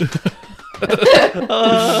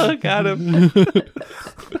 Got him.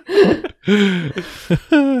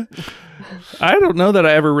 I don't know that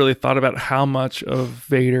I ever really thought about how much of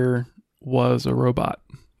Vader was a robot.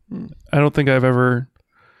 I don't think I've ever.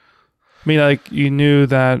 I mean, you knew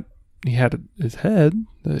that he had his head.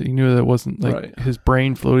 You knew that it wasn't his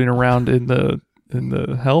brain floating around in the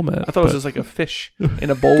helmet. I thought it was just like a fish in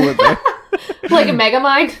a bowl in there. Like a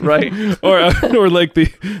Megamind? Right. or like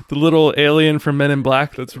the little alien from Men in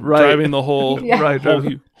Black that's driving the whole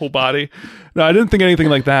whole body. No, I didn't think anything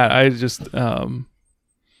like that. I just I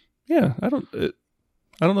don't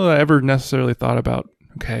know that I ever necessarily thought about,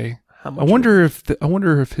 okay, I wonder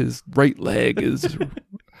if his right leg is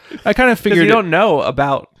I kind of figured you don't know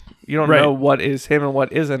what is him and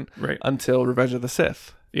what isn't until Revenge of the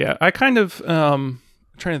Sith. Yeah, I kind of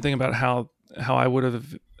trying to think about how I would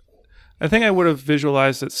have. I think I would have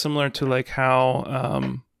visualized it similar to like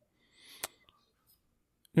how,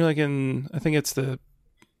 like in, I think it's the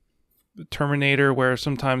Terminator where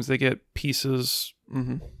sometimes they get pieces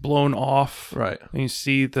blown off, right? And you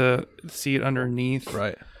see it underneath,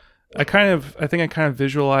 right? I think I kind of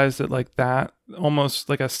visualized it like that, almost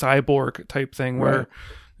like a cyborg type thing where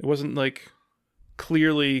it wasn't like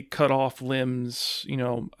clearly cut off limbs.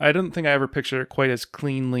 I don't think I ever pictured it quite as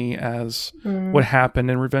cleanly as what happened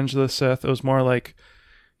in Revenge of the Sith. It was more like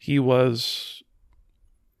he was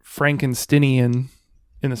Frankensteinian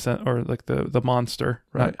in a sense, or like the monster,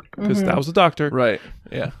 right? Because that was the doctor, right?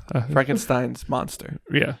 Yeah, Frankenstein's monster.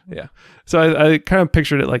 Yeah. Yeah. So I kind of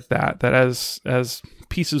pictured it like that. That as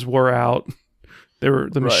pieces wore out,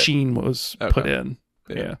 the machine was put in.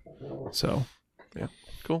 Yeah. So. Yeah.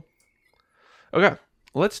 Cool. Okay,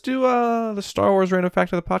 let's do the Star Wars Random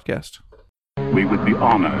Fact of the podcast. We would be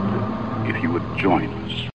honored if you would join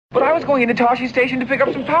us. But I was going into Toshi Station to pick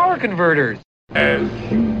up some power converters. As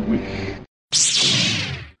you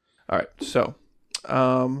wish. All right, so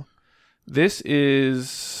this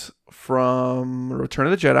is from Return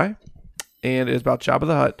of the Jedi, and it is about Jabba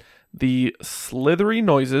the Hutt. The slithery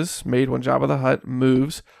noises made when Jabba the Hutt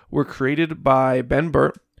moves were created by Ben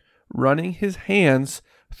Burt running his hands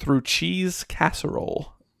through cheese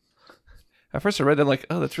casserole. At first I read that, like,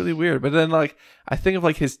 oh, that's really weird. But then, like, I think of,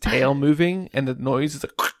 like, his tail moving and the noise is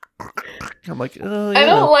like... I'm like, oh, yeah. I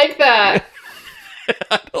don't like that.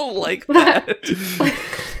 I don't like that.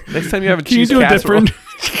 Next time you have a Can you cheese do casserole, it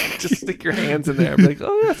different? just stick your hands in there and be like,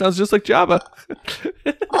 oh, yeah, sounds just like Jabba.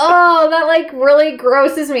 Oh, that like really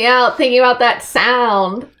grosses me out thinking about that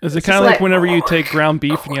sound. Is it kind of like whenever you take ground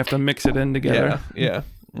beef and you have to mix it in together? Yeah.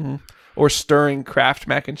 Mm-hmm. Or stirring Kraft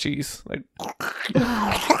mac and cheese. Like,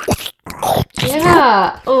 yeah.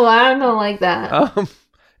 Oh, I don't like that.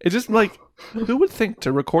 it's just like, who would think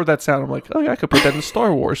to record that sound? I'm like, oh yeah, I could put that in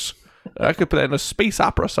Star Wars. I could put that in a space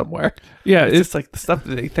opera somewhere. Yeah, it's just like the stuff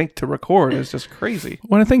that they think to record is just crazy.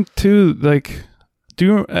 When I think too, like,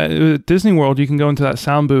 at Disney World, you can go into that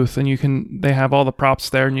sound booth and they have all the props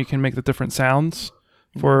there, and you can make the different sounds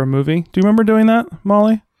for a movie. Do you remember doing that,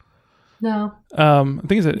 Molly? No. I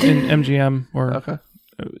think it's in MGM, or Okay.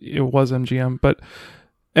 It was MGM,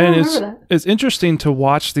 and it's interesting to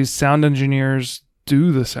watch these sound engineers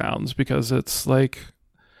do the sounds, because it's like,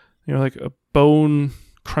 like a bone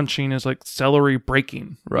crunching is like celery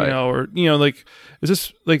breaking, right? Or like, is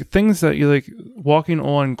this like things that you like walking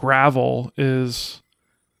on gravel is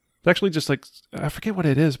actually just like, I forget what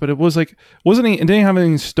it is, but it was like, it didn't have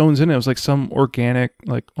any stones in it. It was like some organic,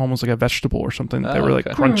 like almost like a vegetable or something that they were like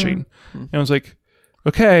crunching. And I was like,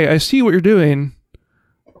 okay, I see what you're doing,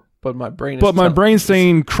 but my brain brain's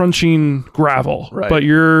saying crunching gravel, right? But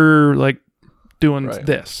you're like doing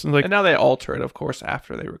this, and now they alter it, of course,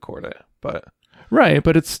 after they record it, but right.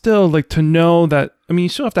 But it's still like, to know that, I mean, you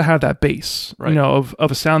still have to have that base, right, of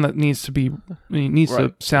a sound that needs to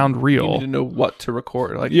to sound real. You need to know what to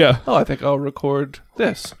record. Like, oh, I think I'll record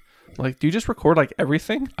this. Like, do you just record like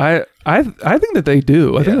everything? I think that they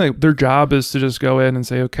do. I think like their job is to just go in and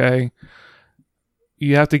say, okay,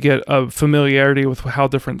 you have to get a familiarity with how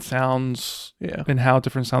different sounds and how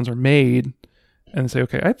different sounds are made, and say,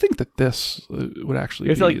 okay, I think that this would actually.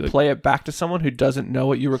 You have to like play it back to someone who doesn't know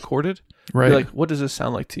what you recorded. Right. Be like, what does this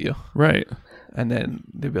sound like to you? Right. And then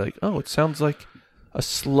they'd be like, oh, it sounds like a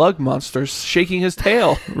slug monster shaking his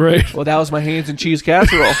tail. Right. Well, that was my hands in cheese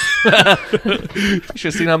casserole. You should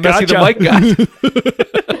have seen how messy the mic got.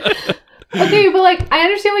 Okay, but like, I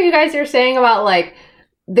understand what you guys are saying about like,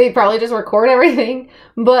 they probably just record everything,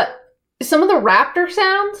 but some of the raptor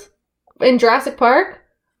sounds in Jurassic Park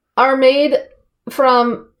are made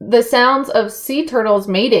from the sounds of sea turtles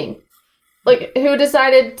mating. Like, who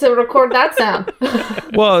decided to record that sound?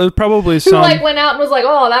 Well, it was probably who like went out and was like,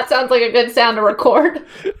 "Oh, that sounds like a good sound to record."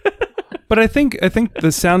 But I think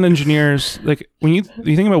the sound engineers, like, when you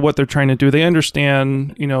think about what they're trying to do, they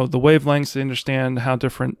understand, the wavelengths. They understand how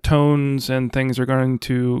different tones and things are going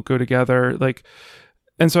to go together. Like,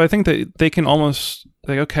 and so I think that they can almost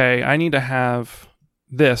like, okay, I need to have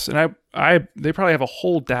this, and they probably have a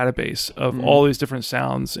whole database of all these different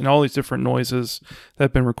sounds and all these different noises that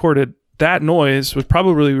have been recorded. That noise was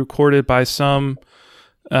probably recorded by some,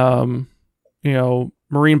 marine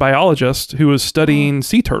biologist who was studying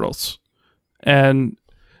sea turtles, and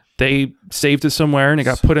they saved it somewhere, and it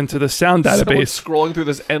got put into the sound database. Scrolling through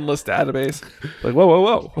this endless database, like,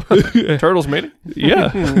 whoa, turtles mating?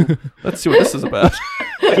 Yeah, let's see what this is about.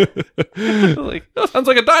 Like, that sounds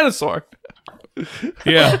like a dinosaur.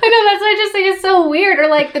 Yeah, I know, that's why I just think it's so weird. Or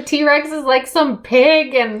like the T-Rex is like some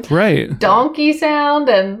pig and donkey sound,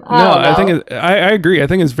 and I think I agree. I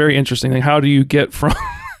think it's very interesting. Like, how do you get from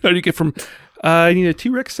I need a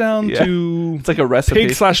T-Rex sound to it's like a recipe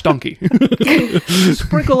pig/donkey.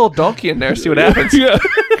 Sprinkle a little donkey in there, see what happens. Yeah.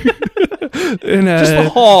 And just the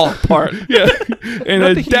haw part. Yeah. And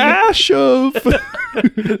a dash of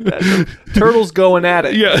turtles going at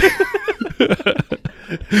it. Yeah.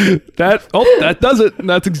 That does it.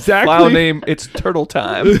 That's exactly. File name, it's turtle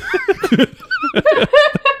time.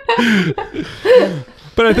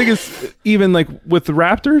 But I think it's even like with the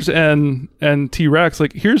raptors and T-Rex,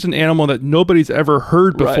 like, here's an animal that nobody's ever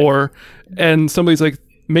heard before, and somebody's like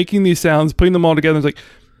making these sounds, putting them all together, and it's like,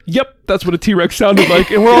 yep, that's what a T-Rex sounded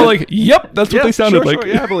like. And we're all like, yep, that's what they sounded like.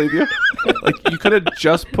 Sure, yeah, I believe you. Like, you could have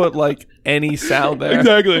just put like any sound there.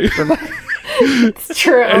 Exactly. It's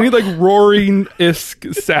true. Any like roaring-esque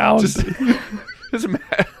sound. Just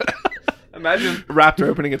imagine a raptor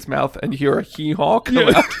opening its mouth and you hear a hee-haw come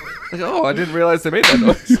out. Like, oh, I didn't realize they made that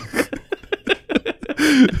noise.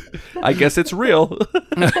 I guess it's real.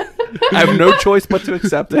 I have no choice but to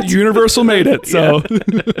accept it. Universal made it, so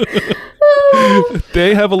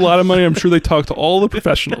they have a lot of money. I'm sure they talk to all the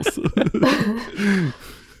professionals.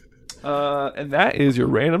 And that is your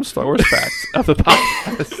random Star Wars facts of the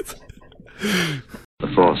podcast. The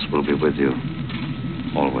Force will be with you.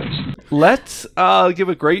 Always. Let's give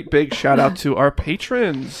a great big shout out to our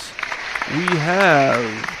patrons. We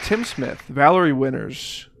have Tim Smith, Valerie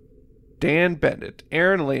Winters, Dan Bennett,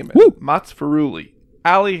 Aaron Lehman, Mats Ferruli,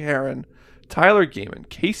 Ali Heron, Tyler Gaiman,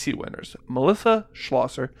 Casey Winters, Melissa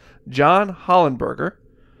Schlosser, John Hollenberger,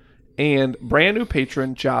 and brand new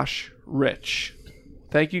patron Josh Rich.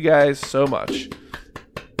 Thank you guys so much.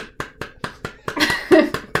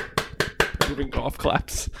 Giving golf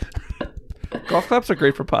claps. Golf claps are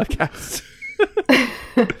great for podcasts.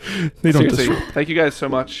 They don't Seriously, thank you guys so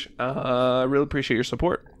much. I really appreciate your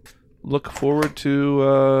support. Look forward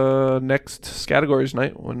to next categories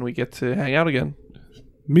night when we get to hang out again.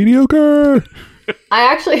 mediocre. I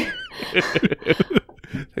actually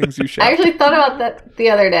Things you shout. I actually thought about that the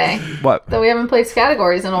other day. What? That we haven't played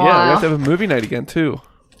categories in a Yeah, we while. have to have a movie night again too.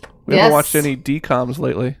 We Yes. haven't watched any DComs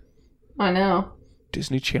lately. I know.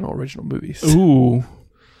 Disney Channel original movies. Ooh.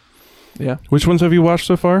 Yeah. Which ones have you watched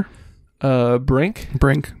so far? Brink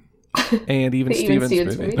Brink. and Even The Stevens, Even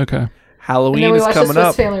Stevens movie. movie. Okay. And Halloween then we is watched the coming Swiss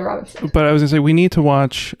up. Family Robinson. But I was going to say, we need to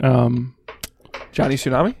watch... Johnny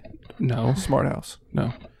Tsunami? no. Smart House.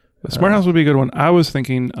 No. The Smart House would be a good one. I was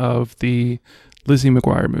thinking of the Lizzie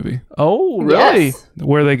McGuire movie. Oh, really? Yes.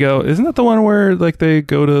 Where they go... Isn't that the one where like they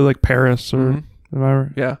go to like Paris or... Am I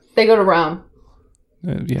right? Yeah. They go to Rome.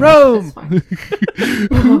 Yeah. Rome! Fine.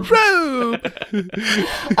 Rome!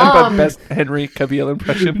 That's my best Henry Cavill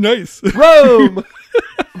impression. Nice. Rome!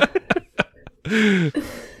 I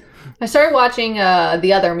started watching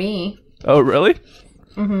The Other Me. Oh, really?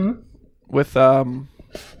 Mm-hmm. With, One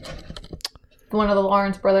of the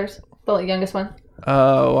Lawrence brothers. The youngest one.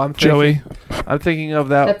 I'm thinking, Joey. I'm thinking of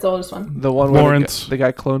that. That's the oldest one. The one where Lawrence. the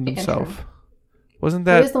guy cloned Andrew. himself. Wasn't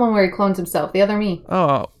Who is that? the one where he clones himself? The Other Me.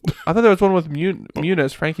 Oh, I thought there was one with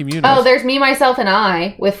Muniz, Frankie Muniz. Oh, there's Me, Myself, and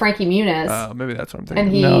I with Frankie Muniz. Maybe that's what I'm thinking.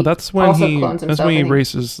 And he No, that's when also he... clones That's himself. when he I think.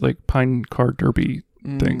 races like Pine Car Derby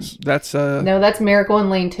things. That's No, that's Miracle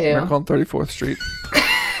in Lane 2. Miracle on 34th Street.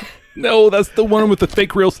 No, that's the one with the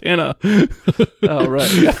fake real Santa. Oh,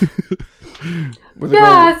 right. Yeah. Where, the girl,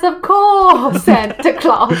 Yes, of course. Santa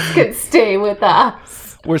Claus can stay with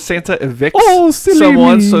us. where Santa evicts Oh, silly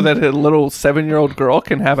someone me. so that a little 7-year-old girl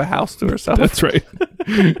can have a house to herself. That's right.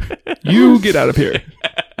 You get out of here.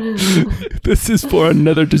 This is for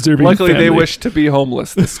another deserving Luckily, family. they wish to be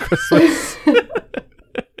homeless this Christmas.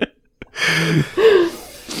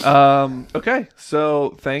 Okay,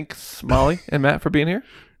 so thanks, Molly and Matt, for being here.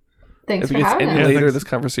 Thanks If for it gets having any us. later, thanks. this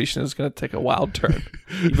conversation is going to take a wild turn.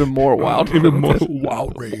 Even more wild. Even more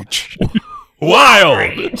wild rage. Wild!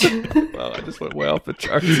 Wow, I just went way off the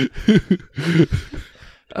charts.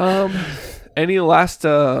 Any last,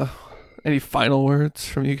 any final words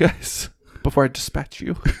from you guys before I dispatch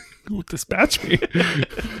you? Dispatch me.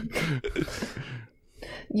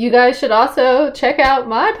 You guys should also check out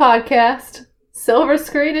my podcast, Silver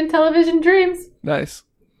Screen and Television Dreams. Nice.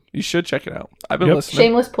 You should check it out. I've been Yep. listening.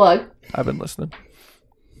 Shameless plug. I've been listening.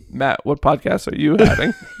 Matt, what podcast are you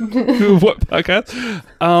having? What podcast?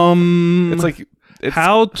 It's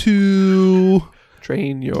how to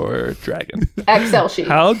Train Your Dragon. Excel sheet.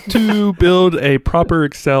 how to build a proper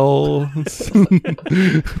Excel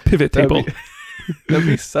pivot table. That'd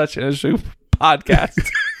be such an interesting podcast.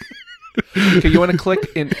 Okay, you want to click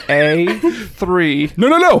in A3,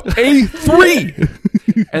 No.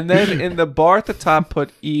 A3. and then in the bar at the top put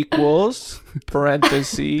equals,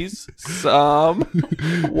 parentheses, sum,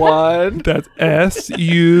 1. That's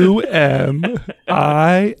SUMIFS.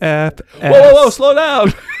 Whoa, slow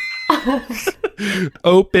down.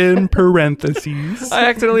 Open parentheses. I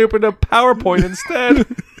accidentally opened up PowerPoint instead.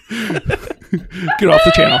 Get off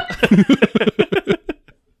the channel.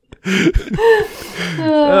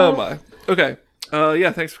 Oh my. Okay.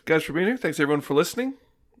 Yeah, thanks guys for being here. Thanks everyone for listening.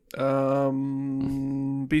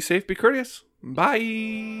 Be safe, be courteous. Bye.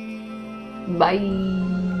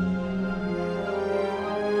 Bye.